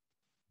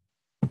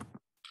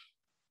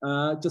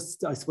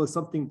 Just, I suppose,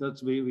 something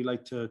that we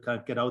like to kind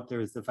of get out there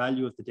is the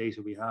value of the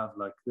data we have.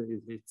 Like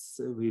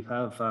we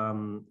have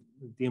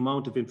the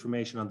amount of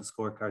information on the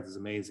scorecards is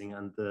amazing,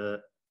 and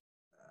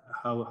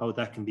how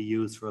that can be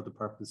used for other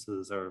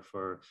purposes or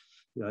for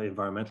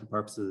environmental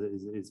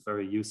purposes is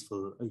very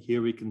useful.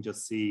 Here we can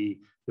just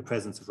see the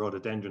presence of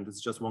rhododendron. There's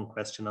just one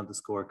question on the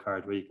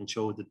scorecard where you can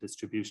show the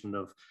distribution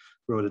of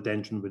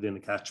rhododendron within a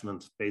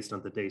catchment based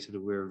on the data that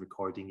we're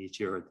recording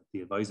each year, or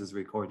the advisors are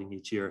recording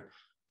each year.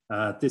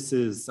 This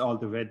is all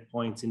the red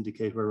points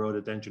indicate where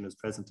rhododendron is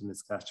present in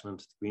this catchment.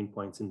 The green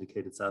points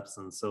indicate its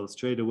absence. So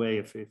straight away,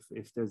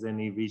 if there's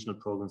any regional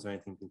programs or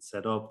anything been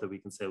set up that we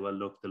can say, well,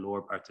 look, the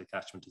lower part of the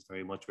catchment is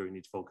very much where we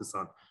need to focus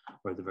on,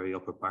 or the very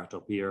upper part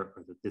up here,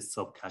 or that this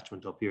sub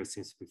catchment up here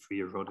seems to be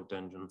free of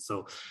rhododendron.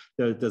 So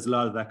there's a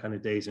lot of that kind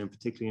of data, and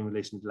particularly in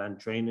relation to land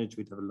drainage,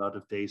 we'd have a lot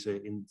of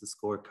data in the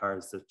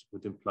scorecards that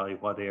would imply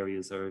what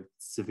areas are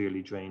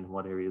severely drained and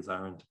what areas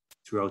aren't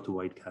throughout the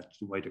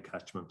wider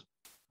catchment.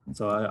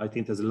 So I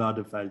think there's a lot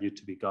of value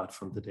to be got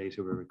from the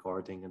data we're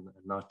recording, and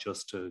not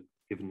just to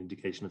give an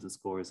indication of the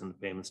scores and the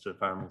payments to the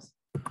farmers.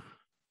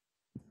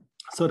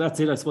 So that's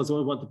it. I suppose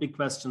one of the big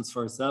questions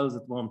for ourselves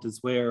at the moment is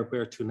where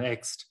to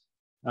next.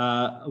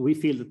 We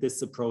feel that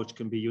this approach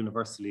can be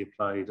universally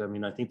applied. I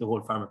mean, I think the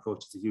whole farm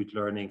approach is a huge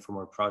learning from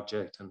our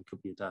project, and it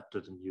could be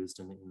adapted and used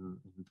in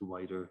the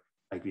wider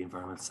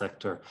agri-environmental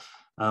sector.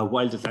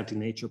 Wild Atlantic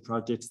Nature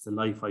Project, it's a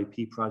life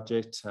IP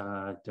project.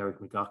 Derek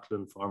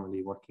McLaughlin,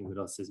 formerly working with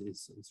us,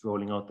 is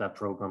rolling out that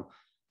program.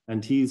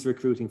 And he's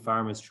recruiting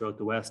farmers throughout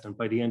the West. And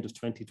by the end of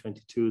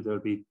 2022, there'll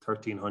be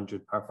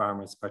 1,300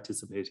 farmers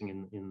participating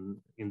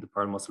in the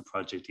Pearl Mussel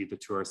Project, either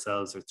through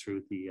ourselves or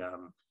through the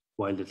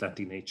Wild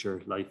Atlantic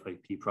Nature Life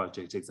IP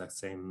project, exact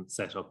same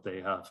setup they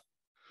have.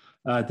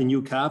 The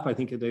new CAP, I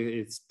think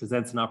it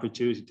presents an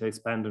opportunity to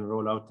expand and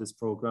roll out this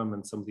program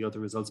and some of the other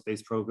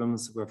results-based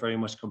programs. We're very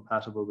much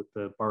compatible with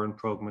the Burren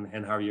program and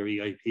Hen Harrier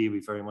EIP.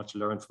 We very much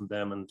learned from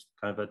them and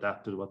kind of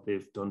adapted what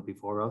they've done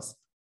before us.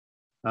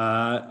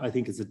 I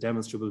think it's a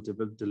demonstrable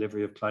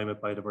delivery of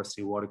climate,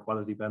 biodiversity, water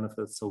quality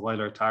benefits. So while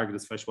our target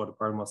is freshwater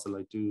pearl mussel,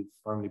 I do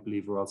firmly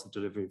believe we're also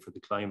delivering for the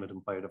climate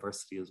and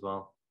biodiversity as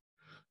well.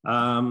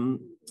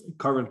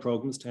 Current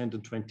programs to end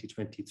in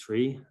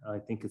 2023. I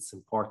think it's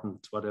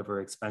important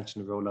whatever expansion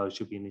and rollout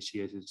should be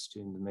initiated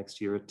in the next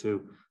year or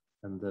two,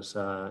 and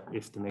that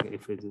if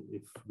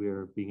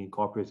we're being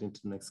incorporated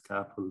into the next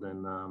CAP, well,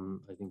 then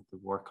I think the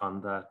work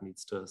on that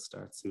needs to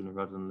start sooner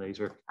rather than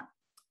later.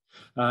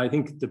 I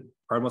think the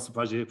Pearl Mussel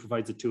Project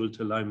provides a tool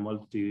to align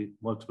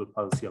multiple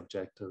policy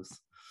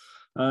objectives.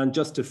 And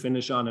just to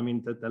finish on, I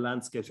mean, the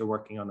landscapes we're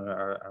working on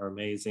are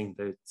amazing.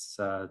 It's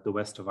the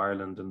west of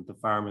Ireland, and the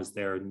farmers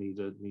there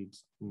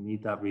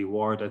need that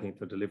reward. I think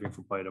they're delivering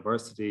for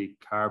biodiversity,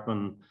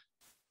 carbon,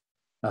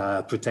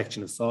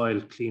 protection of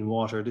soil, clean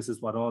water. This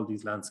is what all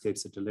these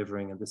landscapes are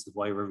delivering, and this is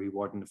why we're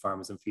rewarding the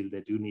farmers and feel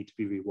they do need to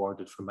be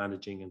rewarded for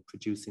managing and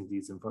producing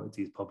these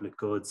public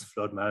goods,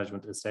 flood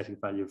management, aesthetic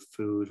value of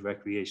food,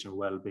 recreation,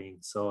 well-being.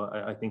 So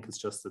I think it's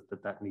just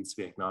that needs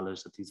to be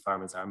acknowledged, that these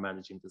farmers are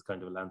managing this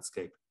kind of a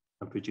landscape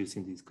and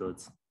producing these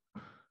goods.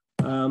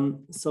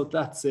 So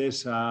that's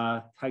it.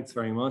 Thanks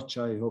very much.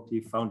 I hope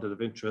you found it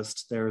of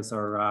interest. There's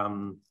our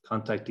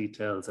contact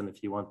details, and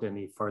if you want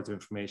any further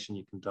information,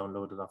 you can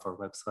download it off our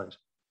website.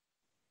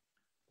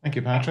 Thank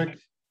you, Patrick.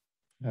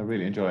 I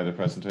really enjoyed the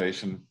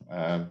presentation.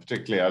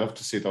 Particularly, I love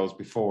to see those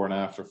before and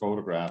after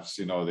photographs.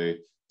 You know,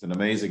 it's an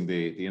amazing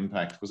the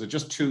impact. Was it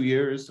just 2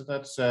 years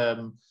that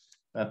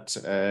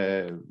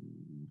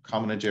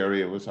commonage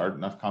area was, or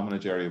not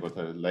commonage area, but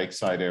the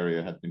lakeside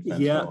area had been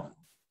fenced off?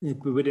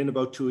 Within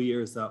about 2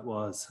 years, that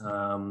was.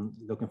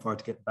 Looking forward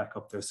to getting back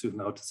up there soon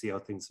now to see how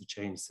things have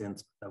changed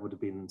since. That would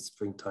have been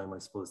springtime, I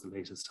suppose, the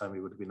latest time we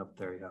would have been up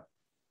there, yeah.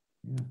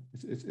 Yeah,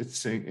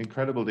 it's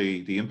incredible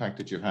the impact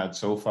that you've had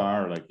so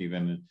far, like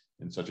even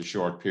in such a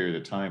short period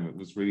of time. It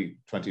was really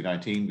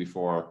 2019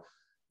 before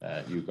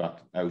you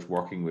got out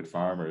working with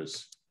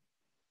farmers.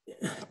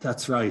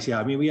 That's right. Yeah,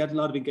 I mean, we had a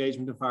lot of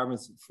engagement with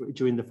farmers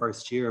during the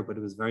first year, but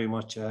it was very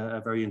much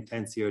a very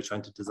intense year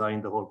trying to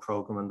design the whole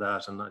program and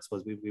that. And I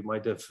suppose we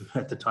might have,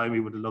 at the time, we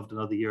would have loved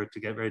another year to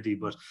get ready,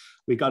 but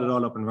we got it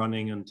all up and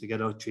running, and to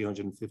get out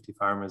 350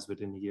 farmers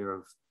within a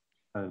year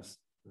of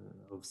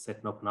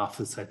setting up an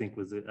office, I think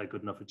was a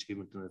good enough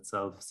achievement in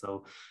itself.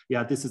 So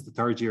yeah, this is the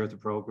third year of the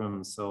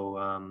program.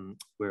 So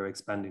we're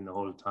expanding the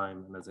whole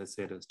time. And as I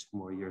said, there's 2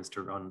 more years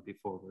to run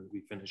before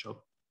we finish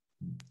up.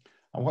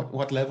 And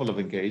what level of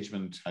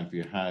engagement have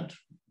you had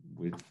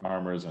with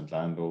farmers and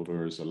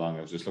landowners along?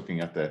 I was just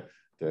looking at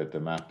the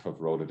map of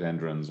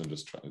rhododendrons and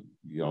just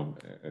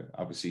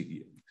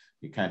obviously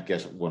you can't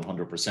get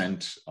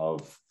 100%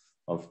 of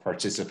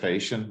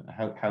participation.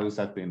 How has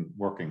that been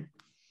working?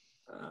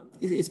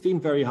 It's been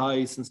very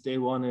high since day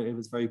one. It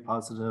was very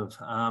positive.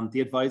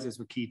 The advisors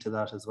were key to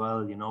that as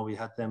well. You know, we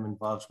had them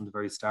involved from the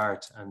very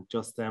start, and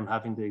just them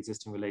having the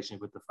existing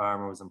relationship with the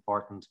farmer was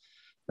important.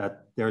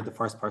 That they're the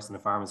first person the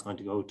farmer is going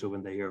to go to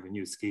when they hear of a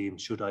new scheme.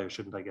 Should I or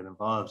shouldn't I get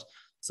involved?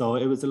 So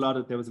there was a lot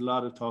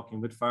of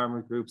talking with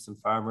farmer groups and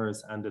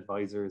farmers and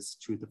advisors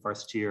through the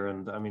first year.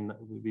 And I mean,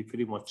 we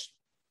pretty much,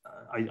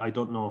 I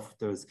don't know if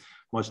there's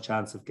much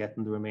chance of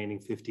getting the remaining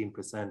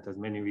 15%. There's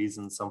many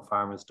reasons some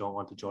farmers don't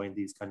want to join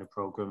these kind of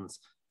programs.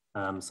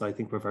 So I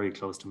think we're very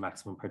close to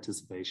maximum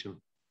participation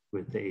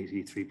with the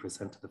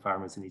 83% of the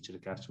farmers in each of the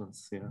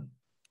catchments. Yeah,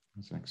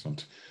 that's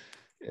excellent.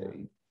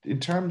 In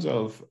terms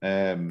of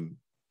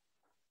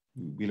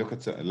we look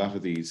at a lot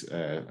of these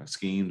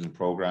schemes and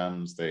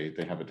programs, they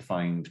have a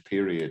defined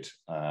period.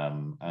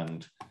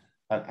 And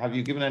have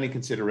you given any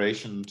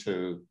consideration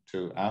to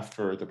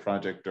after the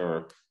project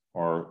or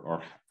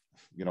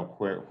you know,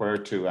 where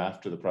to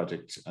after the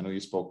project? I know you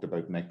spoke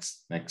about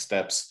next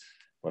steps,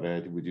 but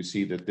would you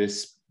see that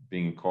this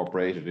being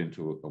incorporated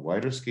into a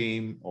wider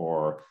scheme,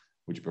 or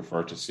would you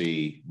prefer to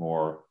see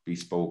more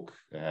bespoke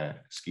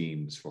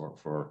schemes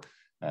for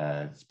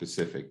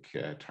specific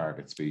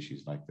target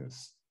species like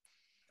this?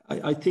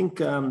 I think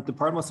the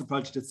Pearl Mussel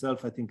Project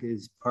itself, I think,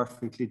 is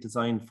perfectly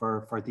designed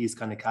for these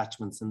kind of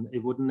catchments, and it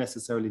wouldn't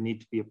necessarily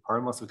need to be a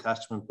Pearl Mussel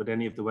catchment, but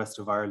any of the West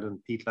of Ireland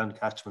peatland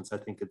catchments, I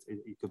think it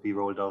could be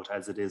rolled out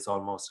as it is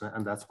almost,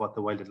 and that's what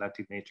the Wild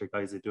Atlantic Nature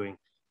guys are doing.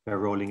 They're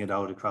rolling it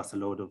out across a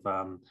load of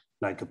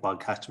blanket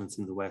bog catchments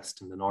in the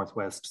west and the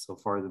northwest, so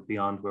further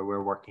beyond where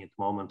we're working at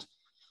the moment.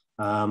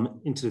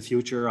 Into the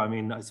future, I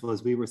mean, I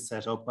suppose we were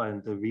set up,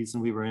 and the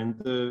reason we were in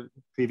the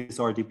previous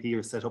RDP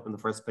or set up in the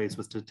first place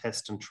was to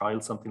test and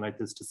trial something like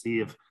this to see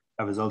if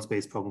a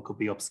results-based program could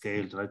be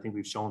upscaled. And I think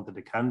we've shown that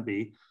it can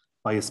be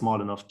by a small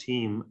enough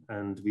team.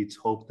 And we'd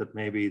hope that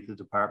maybe the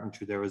department,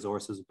 through their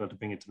resources, will be able to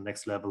bring it to the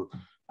next level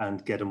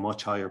and get a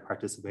much higher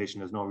participation.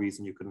 There's no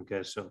reason you couldn't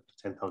get up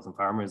to 10,000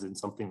 farmers in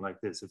something like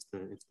this if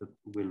the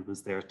will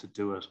was there to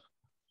do it.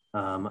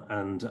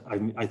 And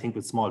I think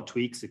with small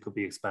tweaks, it could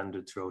be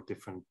expanded throughout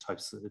different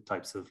types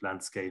of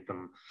landscape.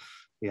 And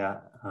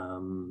yeah,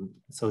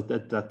 so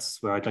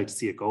that's where I'd like to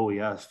see it go.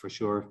 Yeah, for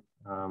sure.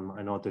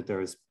 I know that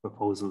there is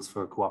proposals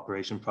for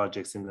cooperation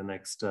projects in the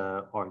next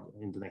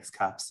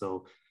CAP.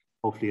 So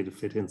hopefully it'll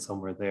fit in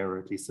somewhere there, or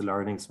at least the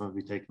learnings will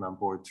be taken on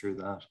board through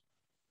that.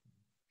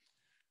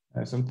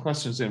 Some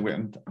questions in,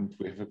 and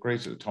we have a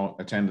great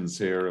attendance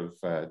here of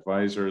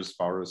advisors,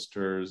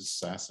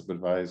 foresters, ASSIP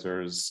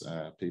advisors,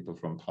 people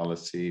from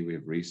policy. We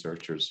have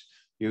researchers,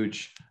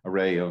 huge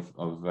array of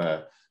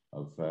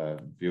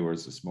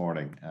viewers this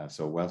morning.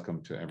 So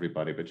welcome to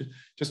everybody. But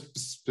just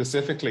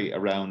specifically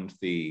around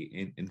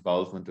the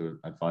involvement of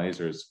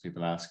advisors,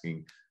 people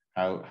asking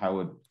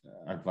how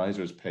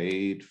advisors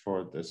paid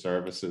for the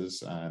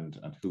services and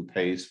who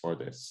pays for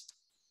this.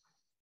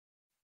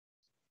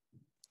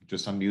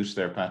 Just on mute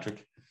there,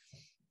 Patrick.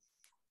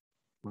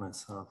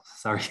 Myself,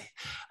 sorry.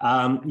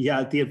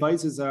 Yeah, the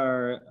advisors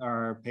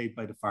are paid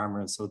by the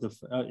farmers, so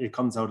it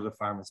comes out of the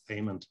farmer's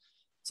payment.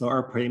 So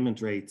our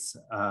payment rates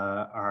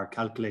are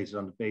calculated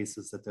on the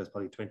basis that there's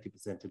probably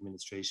 20%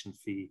 administration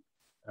fee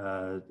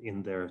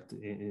in there,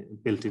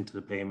 built into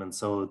the payment.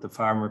 So the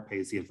farmer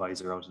pays the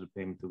advisor out of the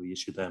payment that we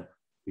issue them.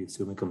 We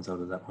assume it comes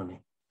out of that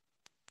money.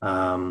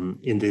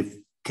 In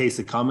the case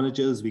of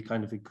commonages, we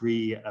kind of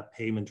agree a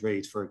payment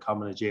rate for a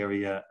commonage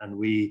area, and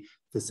we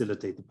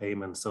facilitate the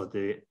payment. So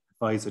the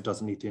advisor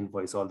doesn't need to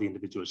invoice all the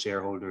individual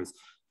shareholders.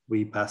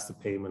 We pass the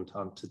payment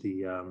onto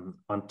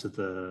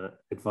the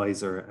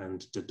advisor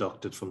and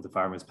deduct it from the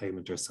farmer's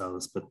payment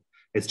ourselves. But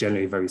it's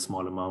generally a very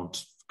small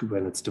amount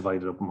when it's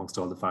divided up amongst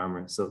all the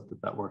farmers. So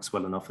that works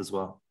well enough as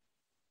well.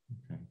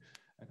 Okay.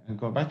 And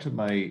going back to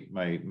my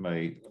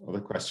other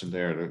question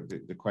there,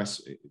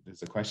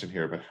 there's a question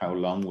here about how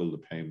long will the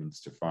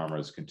payments to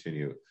farmers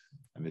continue,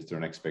 and is there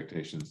an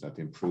expectation that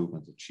the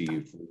improvement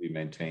achieved will be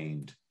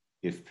maintained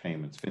if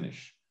payments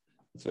finish?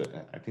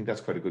 I think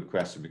that's quite a good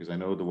question, because I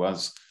know there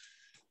was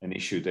an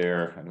issue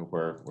there. I know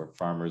where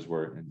farmers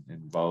were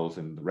involved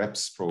in the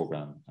REPS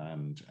program,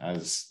 and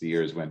as the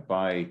years went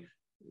by,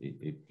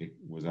 it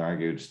was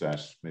argued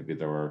that maybe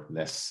there were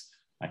less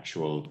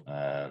actual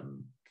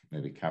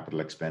maybe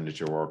capital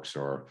expenditure works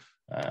or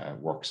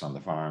works on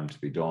the farm to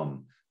be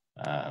done.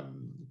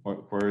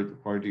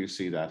 Where do you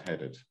see that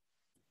headed?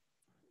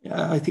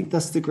 Yeah, I think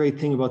that's the great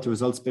thing about the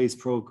results-based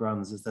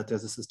programs, is that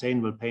there's a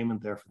sustainable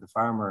payment there for the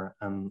farmer,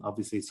 and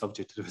obviously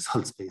subject to the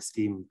results-based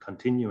scheme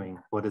continuing,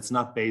 but it's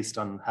not based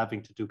on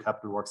having to do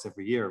capital works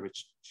every year,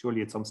 which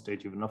surely at some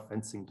stage you have enough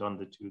fencing done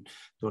that you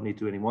don't need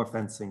to do any more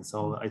fencing.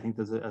 So I think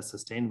there's a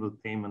sustainable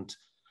payment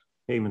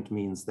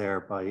means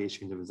there by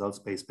issuing the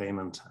results-based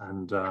payment.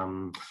 And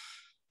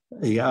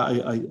yeah,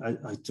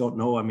 I don't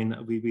know. I mean,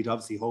 we'd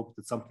obviously hope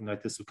that something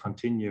like this will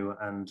continue,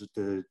 and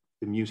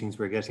the mutings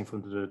we're getting from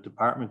the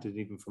department and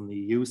even from the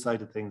EU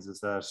side of things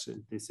is that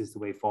this is the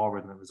way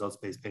forward, and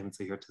results-based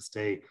payments are here to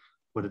stay.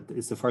 But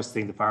it's the first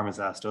thing the farmers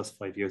asked us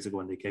 5 years ago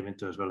when they came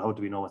into it. Well, how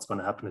do we know what's going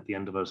to happen at the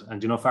end of it?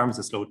 And, you know, farmers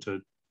are slow to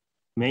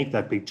make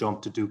that big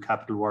jump to do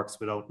capital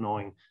works without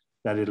knowing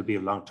that it'll be a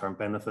long-term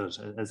benefit,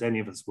 as any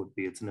of us would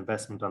be. It's an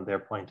investment on their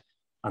part.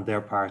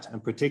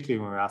 And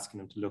particularly when we're asking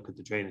them to look at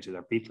the drainage of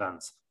their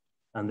peatlands,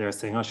 and they're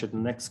saying, oh, should the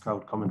next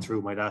crowd coming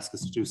through might ask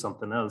us to do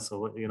something else.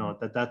 So, you know,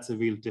 that's a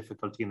real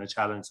difficulty and a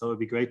challenge. So it'd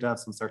be great to have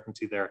some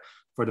certainty there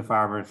for the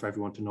farmer and for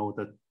everyone to know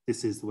that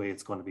this is the way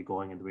it's going to be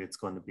going and the way it's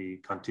going to be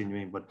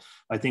continuing. But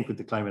I think with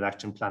the climate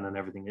action plan and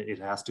everything, it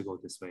has to go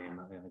this way. And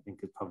I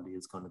think it probably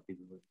is going to be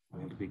the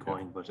way to be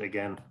going. But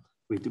again,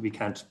 we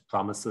can't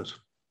promise it.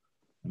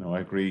 No,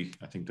 I agree.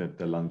 I think that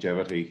the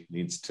longevity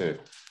we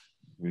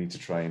need to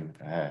try and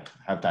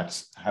have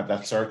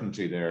that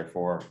certainty there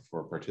for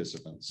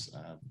participants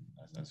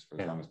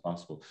for as long as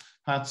possible.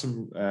 Pat,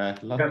 a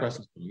lot of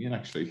questions coming in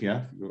actually.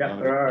 Yeah,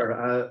 there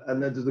are,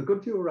 and then there's a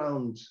good few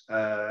around.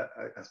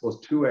 I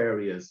suppose 2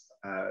 areas.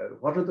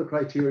 What are the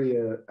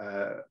criteria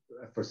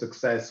for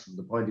success from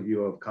the point of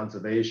view of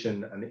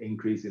conservation and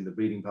increase in the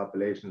breeding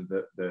population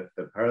of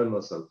the pearl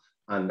mussel?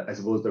 And I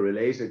suppose the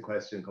related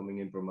question coming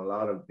in from a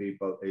lot of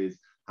people is,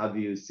 have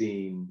you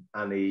seen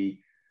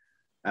any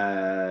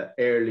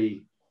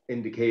early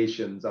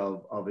indications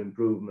of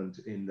improvement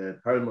in the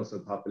pearl mussel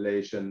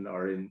population,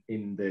 or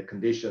in the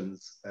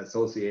conditions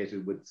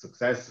associated with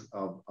success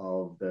of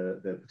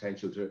the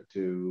potential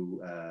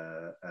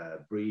to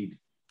breed?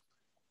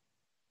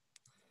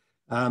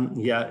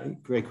 Yeah,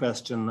 great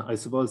question. I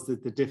suppose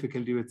that the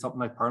difficulty with something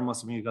like pearl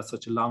mussel, when you've got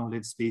such a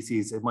long-lived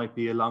species, it might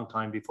be a long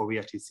time before we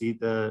actually see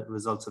the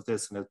results of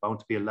this, and there's bound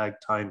to be a lag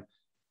time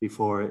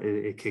before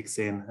it kicks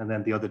in. And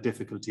then the other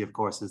difficulty, of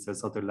course, is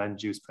there's other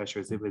land use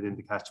pressures within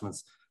the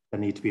catchments that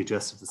need to be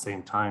addressed at the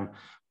same time.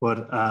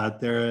 But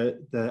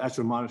the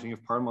actual monitoring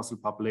of pearl mussel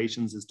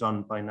populations is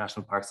done by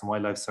National Parks and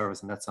Wildlife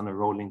Service, and that's on a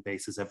rolling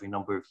basis every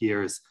number of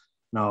years.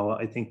 Now,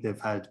 I think they've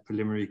had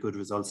preliminary good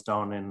results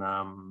down in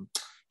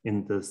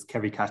the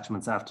Kerry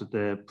catchments after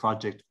the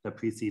project that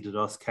preceded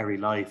us, Kerry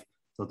Life.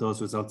 So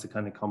those results are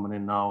kind of coming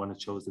in now, and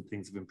it shows that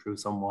things have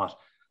improved somewhat.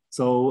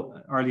 So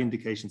early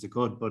indications are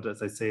good, but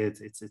as I say,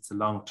 it's a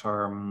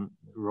long-term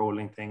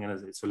rolling thing,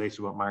 and it's related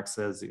to what Mark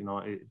says. You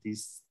know,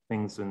 these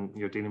things, when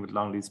you're dealing with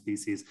long-lived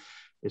species,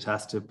 it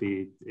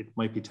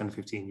might be 10 or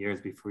 15 years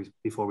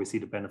before we see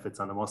the benefits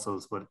on the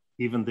mussels. But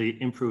even the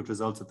improved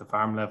results at the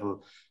farm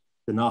level,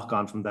 the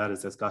knock-on from that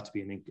is there's got to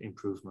be an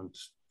improvement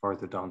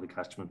further down the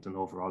catchment and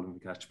overall in the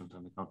catchment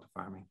on account of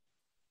farming.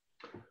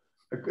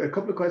 A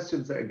couple of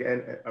questions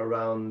again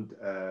around.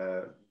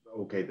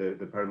 Okay,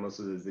 the pearl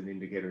mussel is an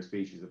indicator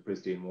species of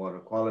pristine water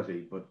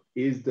quality, but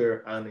is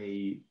there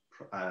any,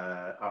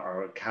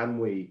 or can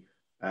we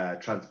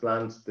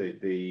transplant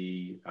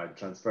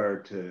transfer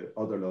to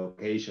other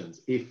locations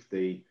if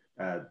the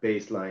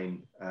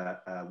baseline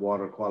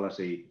water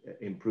quality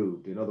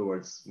improved? In other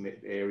words,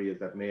 areas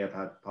that may have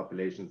had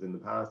populations in the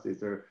past, is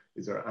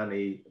there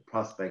any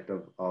prospect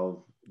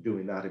of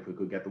doing that if we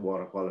could get the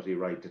water quality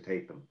right to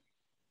take them?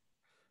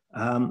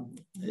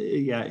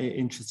 Yeah,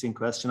 interesting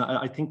question.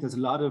 I think there's a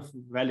lot of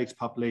relict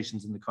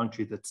populations in the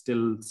country that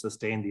still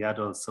sustain the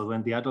adults. So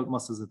when the adult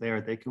mussels are there,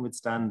 they can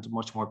withstand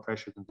much more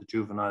pressure than the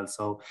juveniles.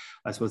 So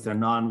I suppose they're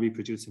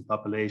non-reproducing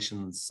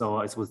populations. So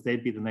I suppose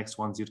they'd be the next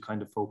ones you'd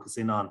kind of focus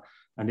in on.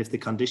 And if the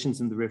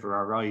conditions in the river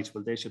are right,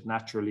 well, they should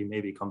naturally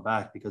maybe come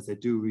back, because they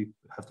do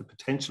have the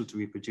potential to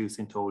reproduce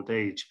into old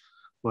age.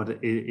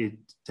 But it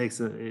takes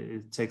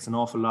an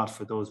awful lot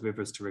for those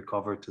rivers to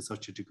recover to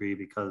such a degree,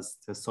 because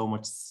there's so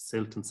much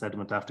silt and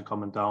sediment after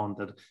coming down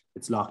that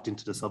it's locked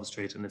into the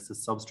substrate, and it's the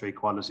substrate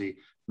quality,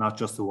 not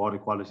just the water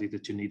quality,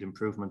 that you need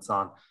improvements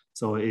on.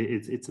 So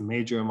it's a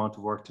major amount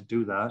of work to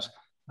do that.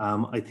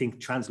 I think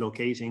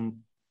translocating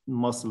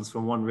mussels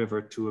from one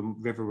river to a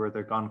river where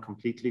they're gone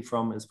completely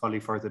from is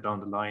probably further down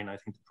the line. I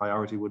think the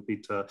priority would be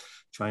to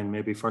try and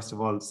maybe first of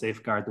all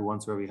safeguard the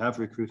ones where we have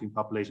recruiting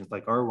populations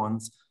like our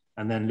ones,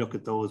 and then look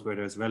at those where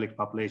there's relic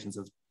populations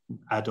of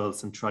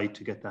adults and try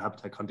to get the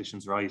habitat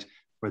conditions right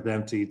for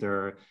them to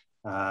either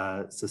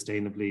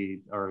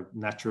sustainably or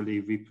naturally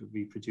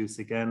reproduce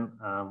again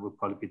would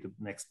probably be the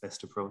next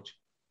best approach.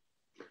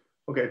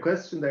 Okay, a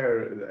question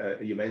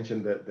there. You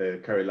mentioned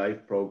the Kerry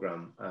Life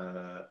program,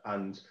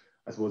 and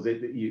I suppose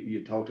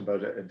you talked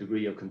about a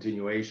degree of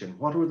continuation.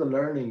 What were the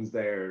learnings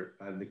there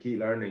and the key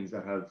learnings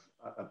that have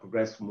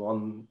progressed from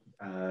one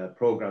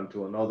program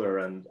to another,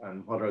 and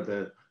what are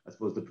the, I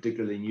suppose, the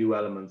particularly new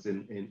elements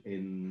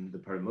in the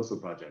Pearl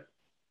Mussel project?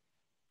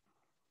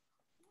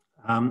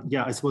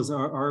 Yeah, I suppose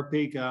our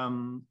big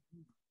the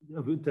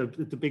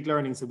big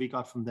learnings that we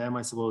got from them,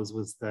 I suppose,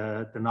 was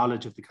the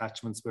knowledge of the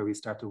catchments where we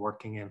started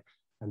working in,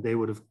 and they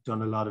would have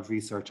done a lot of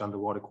research on the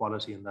water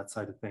quality and that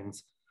side of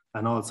things,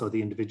 and also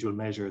the individual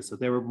measures. So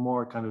they were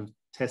more kind of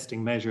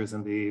testing measures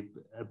and the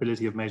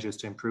ability of measures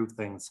to improve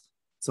things.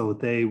 So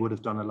they would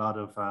have done a lot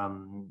of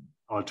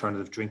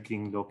alternative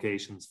drinking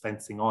locations,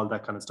 fencing, all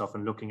that kind of stuff,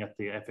 and looking at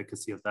the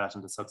efficacy of that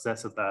and the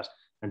success of that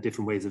and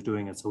different ways of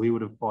doing it. So we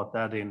would have brought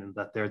that in, and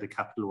that they're the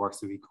capital works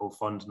that we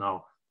co-fund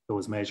now,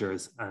 those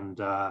measures and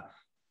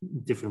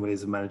different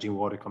ways of managing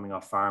water coming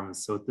off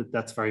farms. So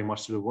that's very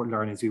much the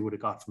learnings we would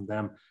have got from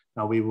them.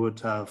 Now we would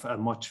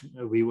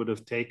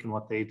have taken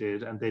what they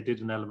did, and they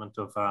did an element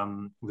of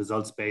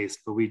results-based,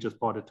 but we just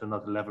brought it to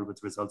another level with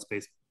the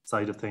results-based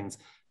side of things.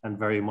 And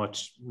very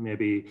much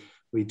maybe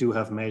we do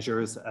have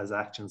measures as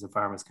actions that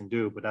farmers can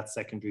do, but that's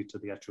secondary to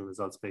the actual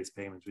results-based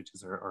payment, which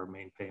is our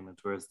main payment,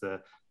 whereas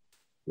the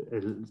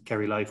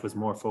Kerry Life was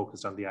more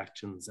focused on the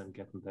actions and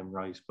getting them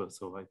right. But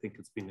so I think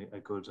it's been a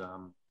good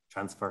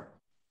transfer.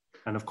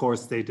 And of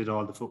course, they did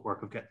all the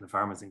footwork of getting the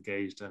farmers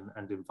engaged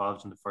and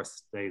involved in the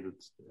first day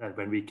that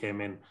when we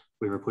came in,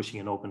 we were pushing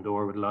an open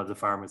door with a lot of the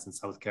farmers in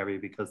South Kerry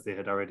because they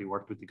had already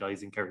worked with the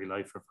guys in Kerry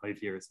Life for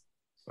 5 years.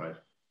 Right.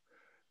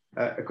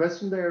 A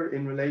question there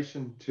in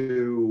relation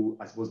to,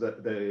 I suppose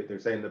that they're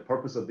saying the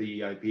purpose of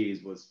the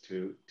EIPs was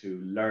to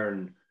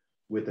learn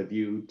with a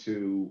view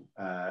to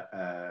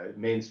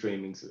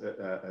mainstreaming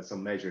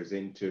some measures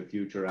into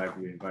future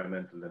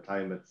agri-environmental and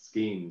climate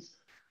schemes.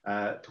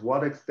 To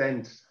what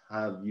extent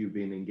have you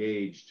been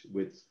engaged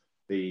with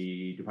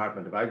the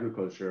Department of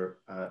Agriculture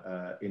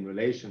in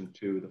relation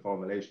to the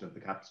formulation of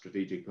the CAP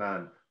strategic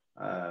plan?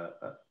 I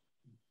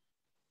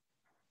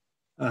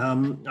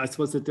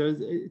suppose that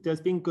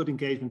there's been good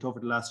engagement over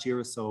the last year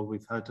or so.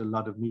 We've had a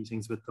lot of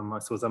meetings with them. I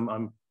suppose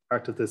I'm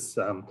part of this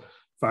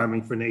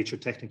Farming for Nature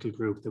technical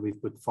group that we've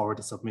put forward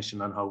a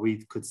submission on how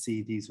we could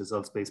see these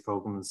results-based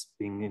programs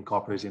being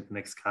incorporated into the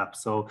next CAP.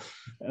 So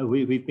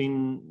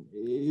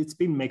it's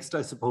been mixed,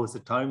 I suppose,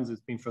 at times.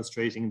 It's been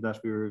frustrating that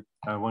we were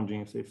kind of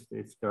wondering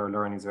if their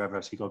learnings are ever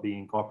actually going to be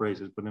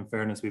incorporated. But in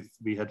fairness,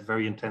 we had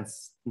very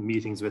intense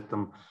meetings with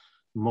them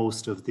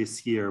most of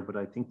this year, but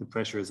I think the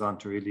pressure is on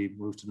to really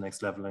move to the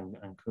next level and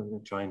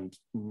try and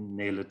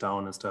nail it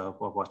down as to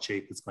what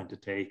shape it's going to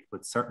take.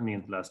 But certainly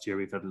in the last year,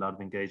 we've had a lot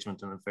of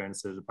engagement, and in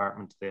fairness to the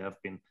department, they have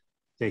been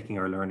taking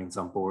our learnings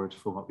on board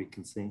from what we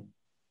can see.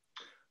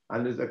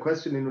 And there's a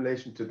question in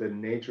relation to the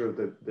nature of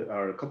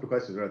or a couple of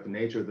questions about the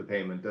nature of the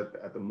payment. That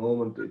at the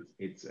moment,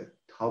 it's a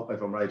top,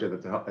 if I'm right,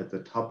 it's a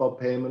top-up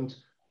payment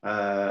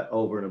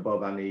over and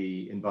above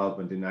any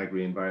involvement in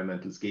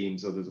agri-environmental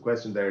schemes. So there's a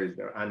question there, is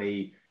there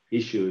any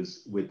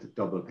issues with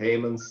double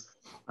payments,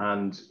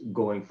 and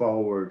going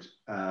forward,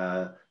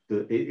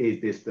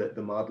 is this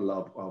the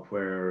model of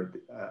where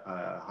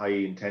high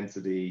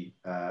intensity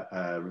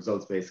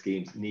results-based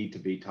schemes need to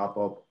be top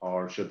up,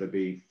 or should they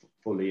be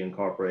fully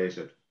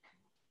incorporated?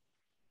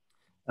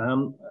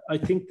 I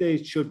think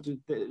they should,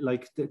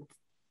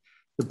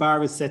 the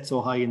bar is set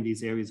so high in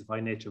these areas of high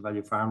nature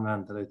value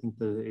farmland that I think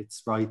that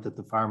it's right that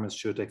the farmers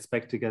should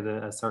expect to get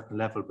a certain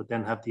level, but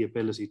then have the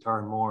ability to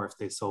earn more if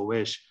they so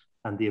wish,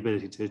 and the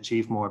ability to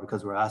achieve more,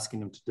 because we're asking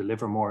them to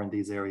deliver more in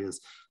these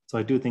areas. So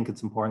I do think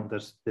it's important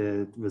that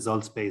the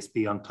results base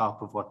be on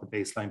top of what the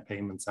baseline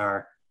payments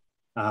are.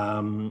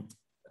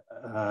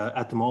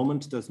 At the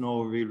moment, there's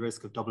no real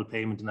risk of double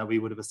payment, and that we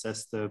would have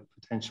assessed the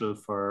potential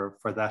for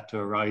that to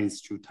arise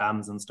through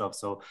TAMS and stuff.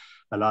 So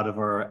a lot of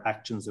our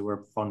actions that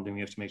we're funding, we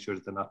have to make sure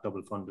that they're not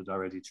double funded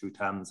already through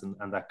TAMS,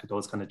 and that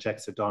those kind of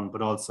checks are done.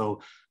 But also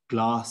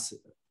GLAS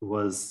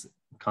was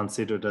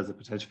considered as a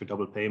potential for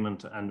double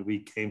payment, and we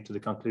came to the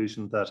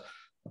conclusion that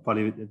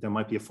probably there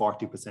might be a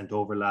 40%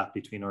 overlap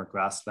between our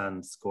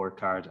grassland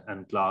scorecard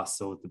and GLAS.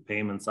 So the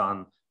payments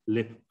on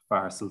LIP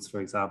parcels, for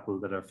example,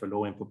 that are for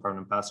low input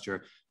permanent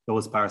pasture,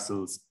 those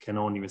parcels can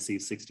only receive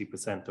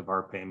 60% of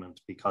our payment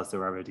because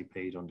they're already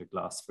paid under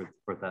GLAS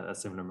for that, a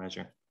similar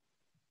measure.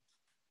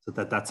 So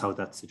that's how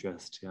that's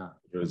addressed. Yeah,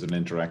 there is an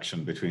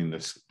interaction between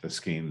the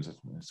schemes.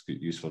 It's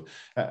useful.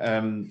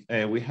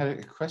 We had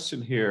a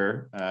question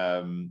here.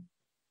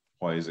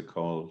 Why is it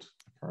called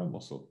Pearl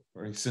Mussel?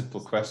 Very simple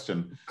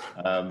question.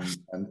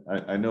 And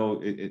I know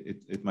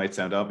it might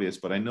sound obvious,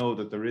 but I know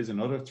that there is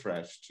another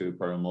threat to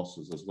pearl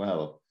mussels as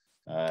well,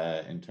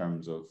 in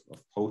terms of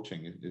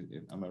poaching.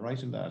 Am I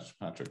right in that,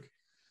 Patrick?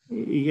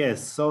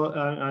 Yes. So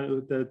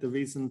the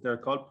reason they're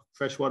called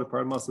freshwater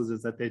pearl mussels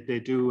is that they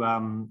do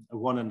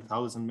 1 in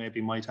 1,000 maybe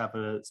might have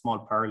a small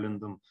pearl in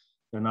them.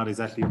 they're not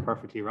exactly a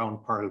perfectly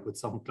round pearl, but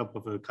some clump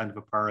of a kind of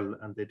a pearl,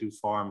 and they do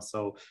form.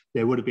 So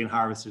they would have been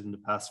harvested in the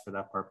past for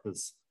that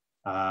purpose.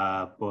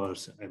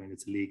 But I mean,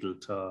 it's illegal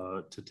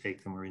to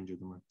take them or injure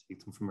them or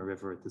take them from a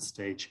river at this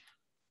stage.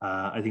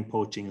 I think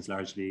poaching is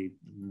largely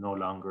no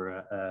longer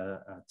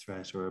a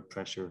threat or a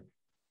pressure,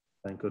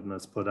 thank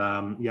goodness. But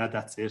yeah,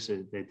 that's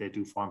it. They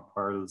do form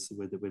pearls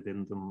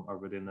within them, or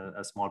within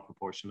a small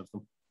proportion of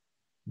them.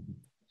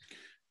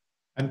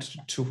 And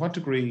to what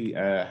degree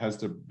has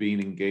there been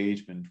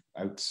engagement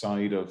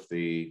outside of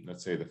the,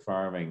 let's say,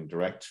 the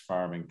direct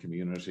farming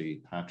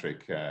community,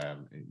 Patrick,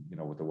 you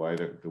know, with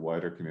the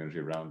wider community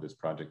around this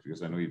project?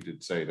 Because I know you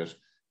did say that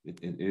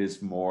it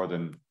is more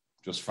than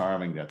just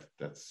farming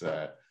that's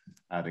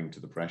adding to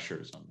the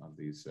pressures on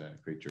these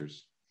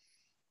creatures.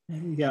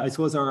 Yeah, I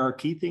suppose our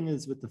key thing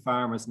is with the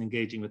farmers and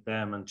engaging with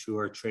them and through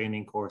our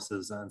training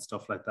courses and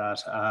stuff like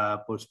that.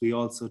 But we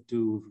also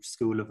do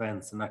school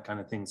events and that kind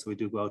of thing. So we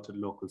do go out to the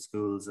local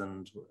schools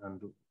and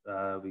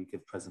we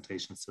give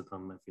presentations to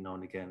them every now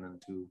and again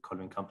and do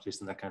colouring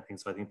competitions and that kind of thing.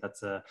 So I think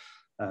that's a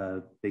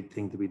big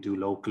thing that we do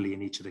locally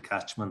in each of the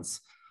catchments.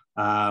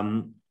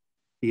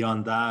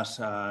 Beyond that,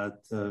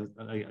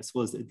 I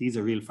suppose these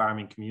are real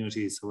farming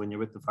communities. So when you're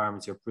with the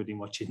farmers, you're pretty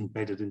much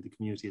embedded in the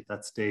community at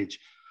that stage.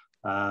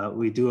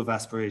 We do have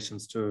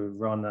aspirations to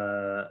run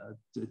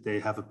they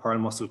have a Pearl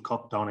Mussel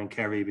Cup down in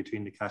Kerry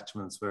between the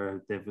catchments,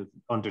 where they have an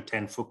under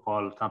 10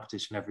 football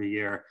competition every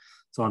year.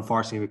 So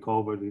unfortunately with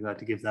COVID, we've had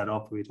to give that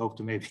up. We'd hope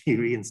to maybe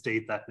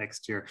reinstate that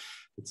next year.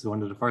 It's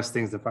one of the first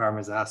things the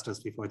farmers asked us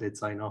before they'd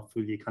sign up: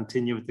 will you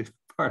continue with the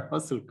Pearl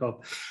Mussel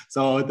Cup?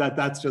 So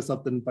that's just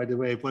something by the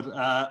way. But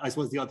I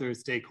suppose the other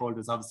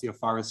stakeholders obviously are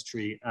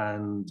forestry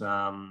and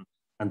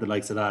the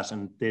likes of that,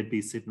 and they'd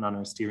be sitting on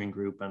our steering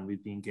group and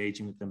we'd be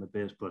engaging with them a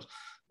bit, but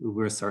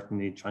we're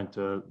certainly trying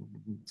to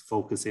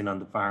focus in on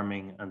the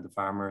farming and the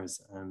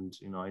farmers. And,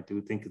 you know, I do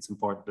think it's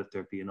important that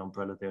there be an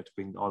umbrella there to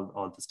bring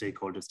all the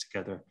stakeholders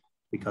together,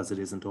 because it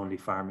isn't only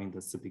farming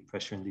that's the big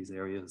pressure in these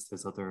areas.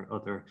 There's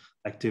other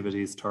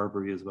activities.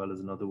 Turbery as well as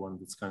another one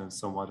that's kind of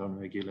somewhat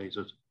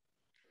unregulated.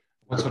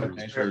 What sort of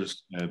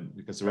measures,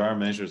 because there are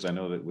measures, I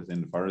know that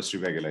within forestry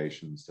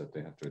regulations that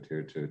they have to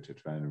adhere to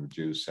try and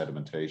reduce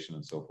sedimentation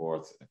and so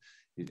forth.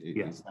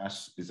 Is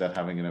that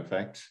having an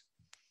effect?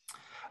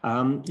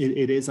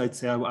 It is. I'd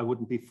say I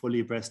wouldn't be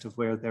fully abreast of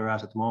where they're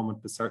at the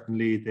moment, but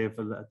certainly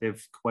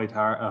they've quite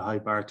a high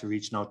bar to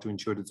reach now to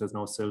ensure that there's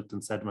no silt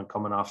and sediment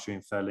coming off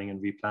during felling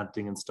and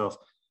replanting and stuff.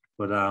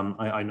 But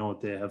I know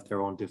they have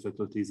their own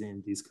difficulties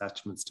in these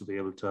catchments to be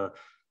able to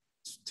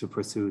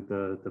pursue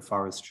the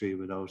forestry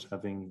without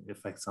having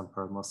effects on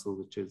pearl mussel,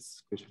 which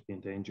is critically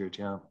endangered.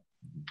 Yeah.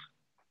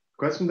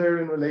 Question there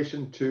in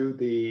relation to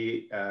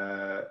the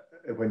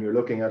when you're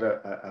looking at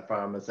a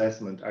farm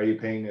assessment, are you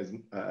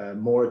paying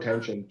more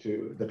attention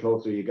to the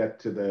closer you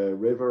get to the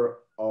river,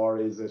 or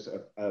is it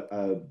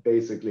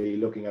basically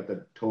looking at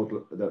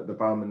the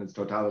farm in its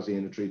totality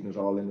and treating it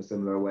all in a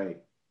similar way?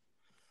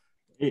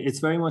 It's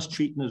very much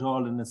treating it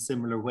all in a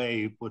similar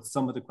way, but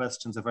some of the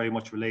questions are very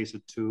much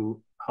related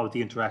to how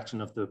the interaction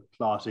of the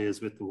plot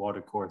is with the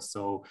watercourse.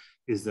 So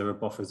is there a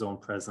buffer zone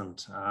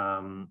present?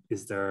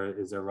 Is there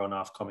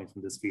runoff coming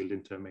from this field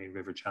into a main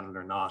river channel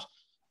or not?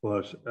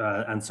 But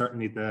and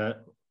certainly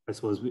I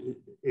suppose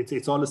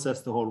it's all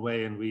assessed the whole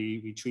way, and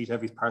we treat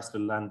every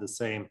parcel of land the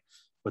same.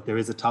 But there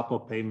is a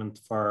top-up payment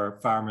for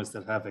farmers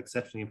that have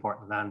exceptionally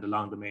important land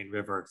along the main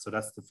river. So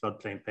that's the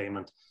floodplain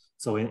payment.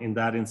 So in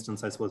that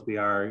instance, I suppose we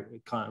are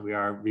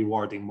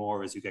rewarding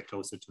more as you get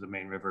closer to the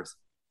main rivers.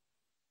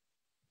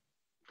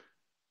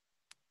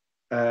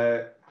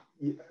 The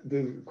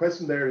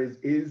question there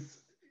is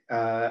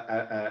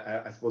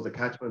I suppose a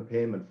catchment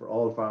payment for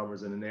all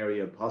farmers in an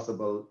area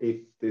possible if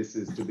this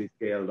is to be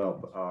scaled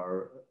up,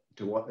 or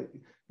to what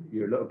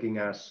you're looking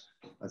at,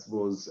 I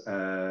suppose,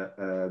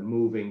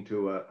 moving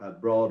to a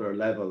broader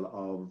level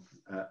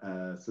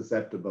of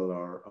susceptible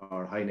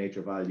or high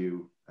nature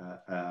value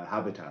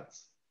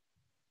habitats?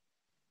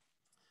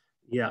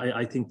 Yeah,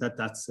 I think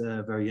that's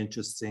a very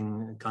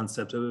interesting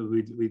concept.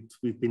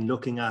 We've been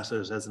looking at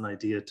it as an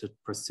idea to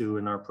pursue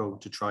in our program,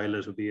 to trial it.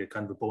 It would be a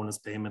kind of a bonus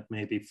payment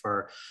maybe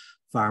for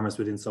farmers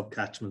within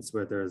subcatchments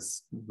where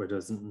there's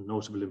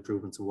notable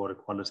improvements in water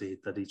quality,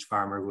 that each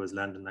farmer who has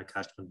land in that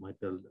catchment might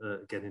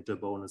get into a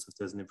bonus if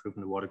there's an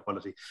improvement in water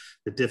quality.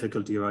 The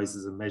difficulty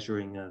arises in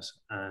measuring it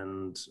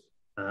and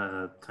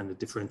kind of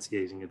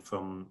differentiating it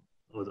from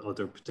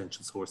other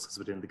potential sources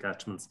within the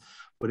catchments.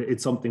 But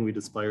it's something we'd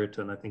aspire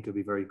to, and I think it'd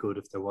be very good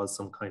if there was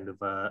some kind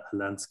of a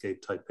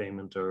landscape type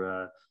payment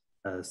or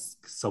a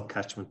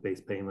sub-catchment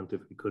based payment,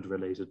 if we could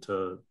relate it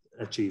to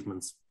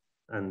achievements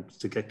and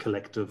to get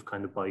collective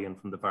kind of buy-in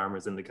from the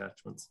farmers in the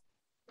catchments.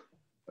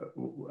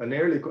 An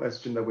early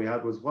question that we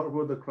had was, what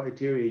were the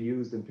criteria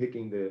used in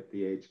picking the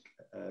 8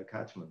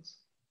 catchments?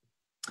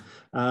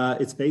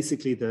 It's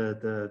basically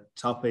the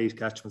top 8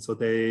 catchments. So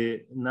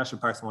the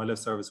National Parks and Wildlife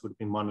Service would have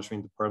been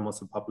monitoring the pearl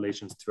mussel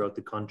populations throughout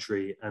the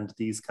country, and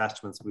these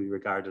catchments we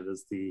regarded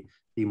as the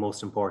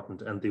most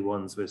important and the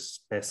ones with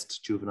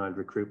best juvenile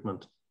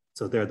recruitment.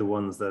 So they're the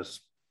ones that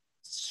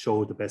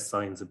show the best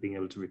signs of being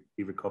able to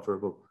be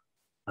recoverable.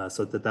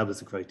 So that was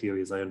the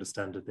criteria, as I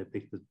understand it. They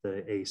picked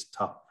the 8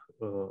 top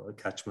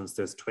catchments.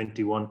 There's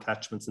 21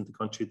 catchments in the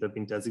country that have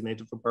been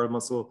designated for pearl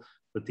mussel,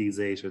 but these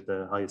 8 are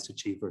the highest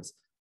achievers.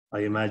 I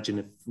imagine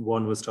if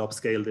one was to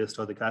upscale this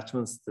to other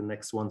catchments, the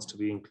next ones to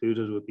be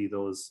included would be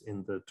those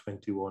in the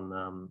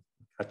 21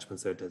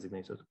 catchments that are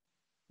designated.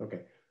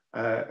 Okay.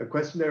 A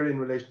question there in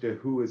relation to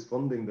who is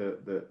funding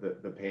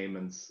the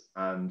payments,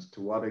 and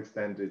to what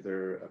extent is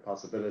there a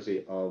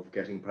possibility of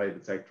getting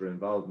private sector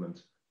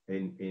involvement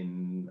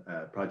in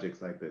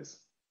projects like this?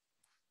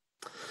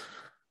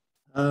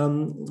 At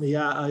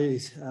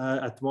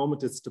the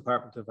moment it's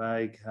Department of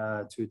Ag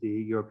through the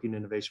European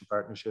Innovation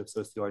Partnership,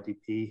 so it's the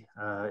RDP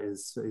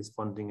is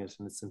funding it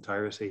in its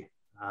entirety.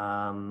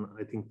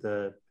 I think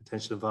the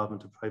potential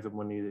involvement of private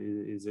money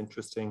is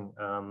interesting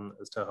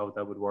as to how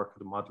that would work,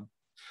 the model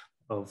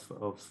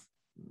of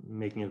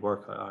making it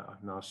work.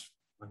 I'm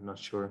not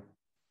sure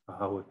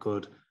how it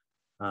could.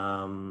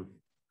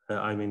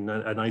 I mean,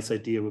 a nice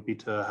idea would be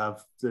to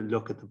have to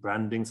look at the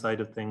branding side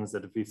of things,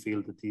 that if we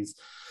feel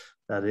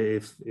that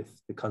if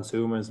the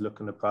consumers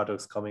looking at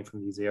products coming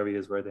from these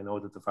areas where they know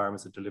that the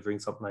farmers are delivering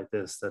something like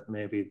this, that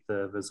maybe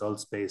the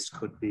results based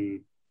could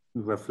be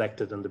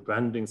reflected on the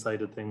branding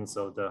side of things.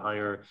 So the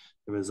higher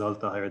the result,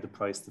 the higher the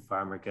price the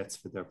farmer gets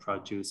for their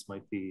produce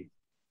might be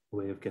a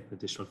way of getting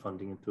additional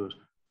funding into it.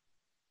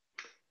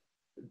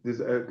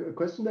 There's a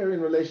question there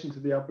in relation to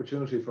the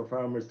opportunity for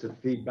farmers to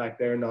feed back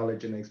their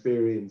knowledge and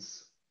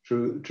experience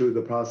through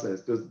the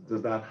process. Does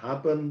that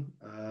happen,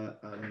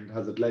 and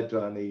has it led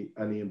to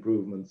any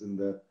improvements in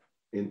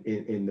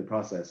the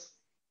process?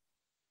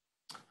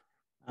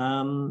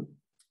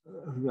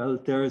 Well,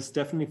 there is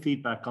definitely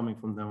feedback coming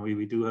from them.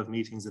 We do have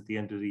meetings at the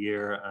end of the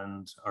year,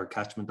 and our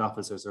catchment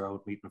officers are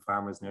out meeting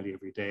farmers nearly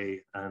every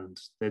day, and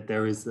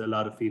there is a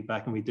lot of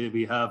feedback. And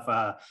we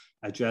have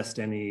addressed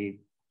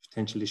any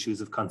potential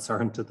issues of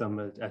concern to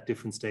them at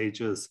different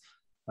stages.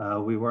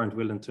 We weren't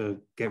willing to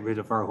get rid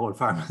of our whole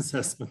farm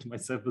assessment,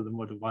 myself and them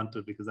would have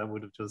wanted, because that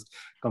would have just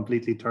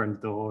completely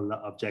turned the whole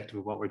objective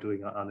of what we're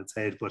doing on its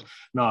head. But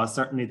no,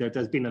 certainly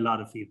there's been a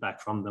lot of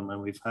feedback from them,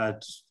 and we've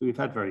had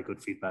very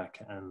good feedback,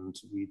 and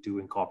we do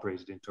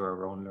incorporate it into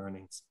our own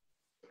learnings.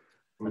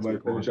 We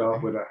might finish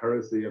off with a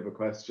heresy of a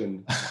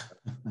question.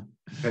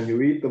 Can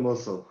you eat the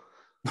mussel?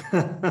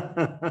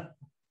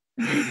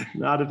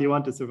 Not if you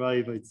want to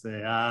survive, I'd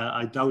say.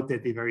 I doubt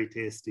they'd be very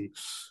tasty,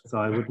 so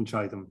I wouldn't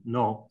try them.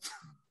 No.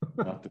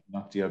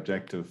 Not the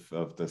objective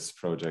of this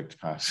project,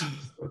 Pat.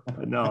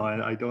 No,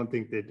 I don't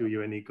think they do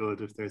you any good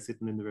if they're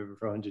sitting in the river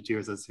for 100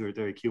 years. I see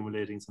they're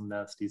accumulating some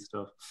nasty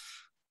stuff.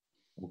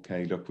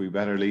 Okay, look, we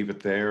better leave it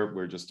there.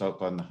 We're just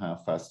up on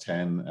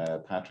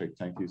 10:30. Patrick,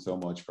 thank you so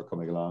much for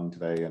coming along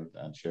today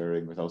and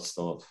sharing with us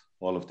all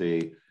of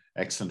the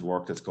excellent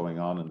work that's going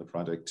on in the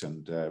project,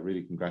 and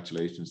really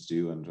congratulations to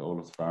you and all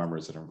of the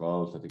farmers that are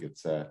involved. I think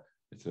it's a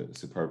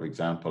superb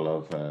example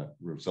of a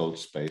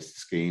results-based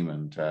scheme,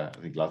 and I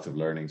think lots of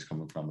learnings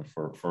coming from it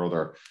for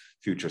further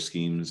future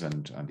schemes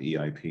and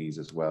EIPs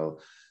as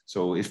well.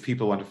 So if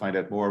people want to find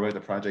out more about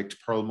the project,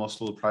 Pearl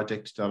Mussel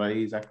Project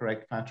EIP, is that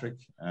correct, Patrick?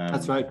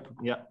 That's right,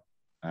 yeah.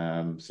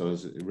 So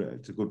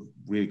it's a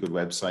really good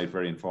website,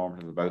 very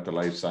informative about the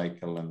life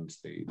cycle and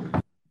the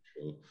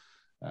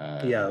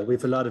we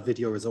have a lot of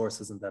video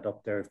resources and that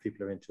up there if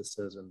people are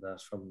interested in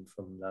that. From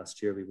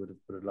last year, we would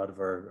have put a lot of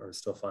our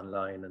stuff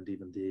online, and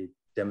even the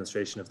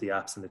demonstration of the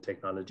apps and the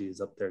technology is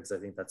up there, because I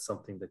think that's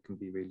something that can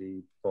be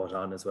really brought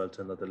on as well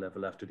to another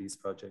level after these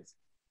projects.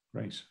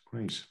 Great.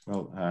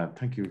 Well,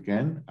 thank you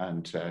again.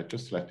 And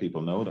just to let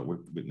people know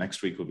that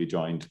next week we'll be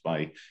joined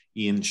by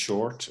Ian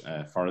Short,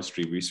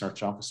 Forestry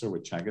Research Officer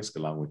with Teagasc,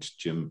 along with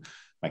Jim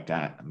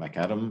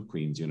McAdam,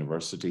 Queen's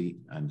University,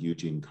 and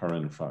Eugene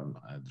Curran from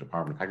the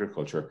Department of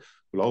Agriculture.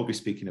 We'll all be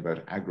speaking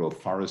about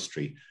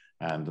agroforestry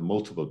and the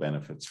multiple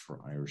benefits for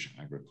Irish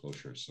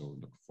agriculture. So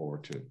look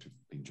forward to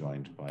being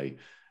joined by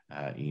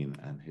Ian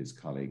and his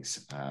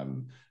colleagues.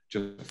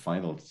 Just a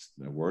final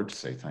word to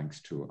say thanks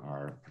to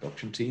our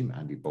production team,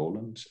 Andy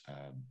Boland,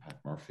 Pat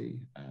Murphy,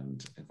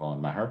 and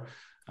Yvonne Maher.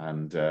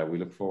 And we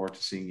look forward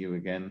to seeing you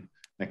again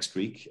next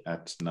week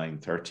at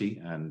 9:30.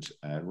 And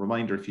a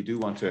reminder, if you do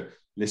want to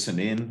listen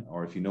in,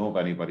 or if you know of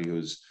anybody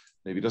who's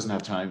maybe doesn't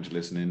have time to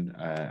listen in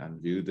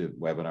and view the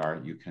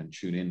webinar, you can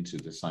tune in to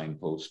the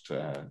Signpost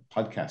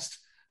podcast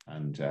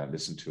and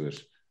listen to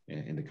it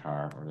in the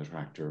car or the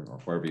tractor or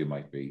wherever you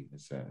might be.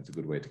 It's a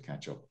good way to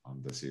catch up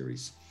on the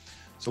series.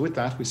 So with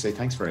that, we say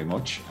thanks very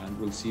much, and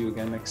we'll see you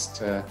again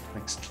next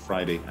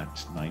Friday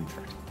at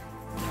 9:30.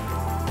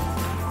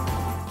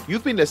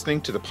 You've been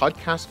listening to the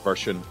podcast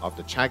version of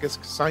the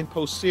Teagasc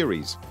Signpost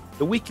Series,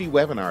 the weekly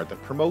webinar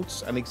that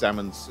promotes and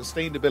examines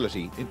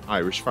sustainability in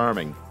Irish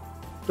farming.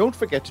 Don't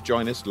forget to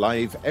join us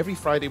live every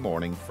Friday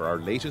morning for our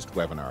latest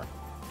webinar.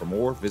 For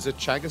more, visit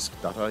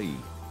teagasc.ie.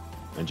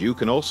 And you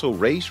can also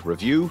rate,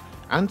 review,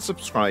 and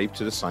subscribe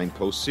to the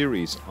Signpost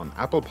Series on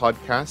Apple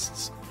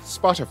Podcasts,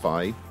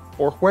 Spotify,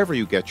 or wherever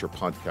you get your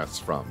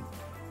podcasts from.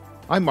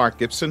 I'm Mark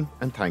Gibson,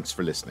 and thanks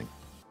for listening.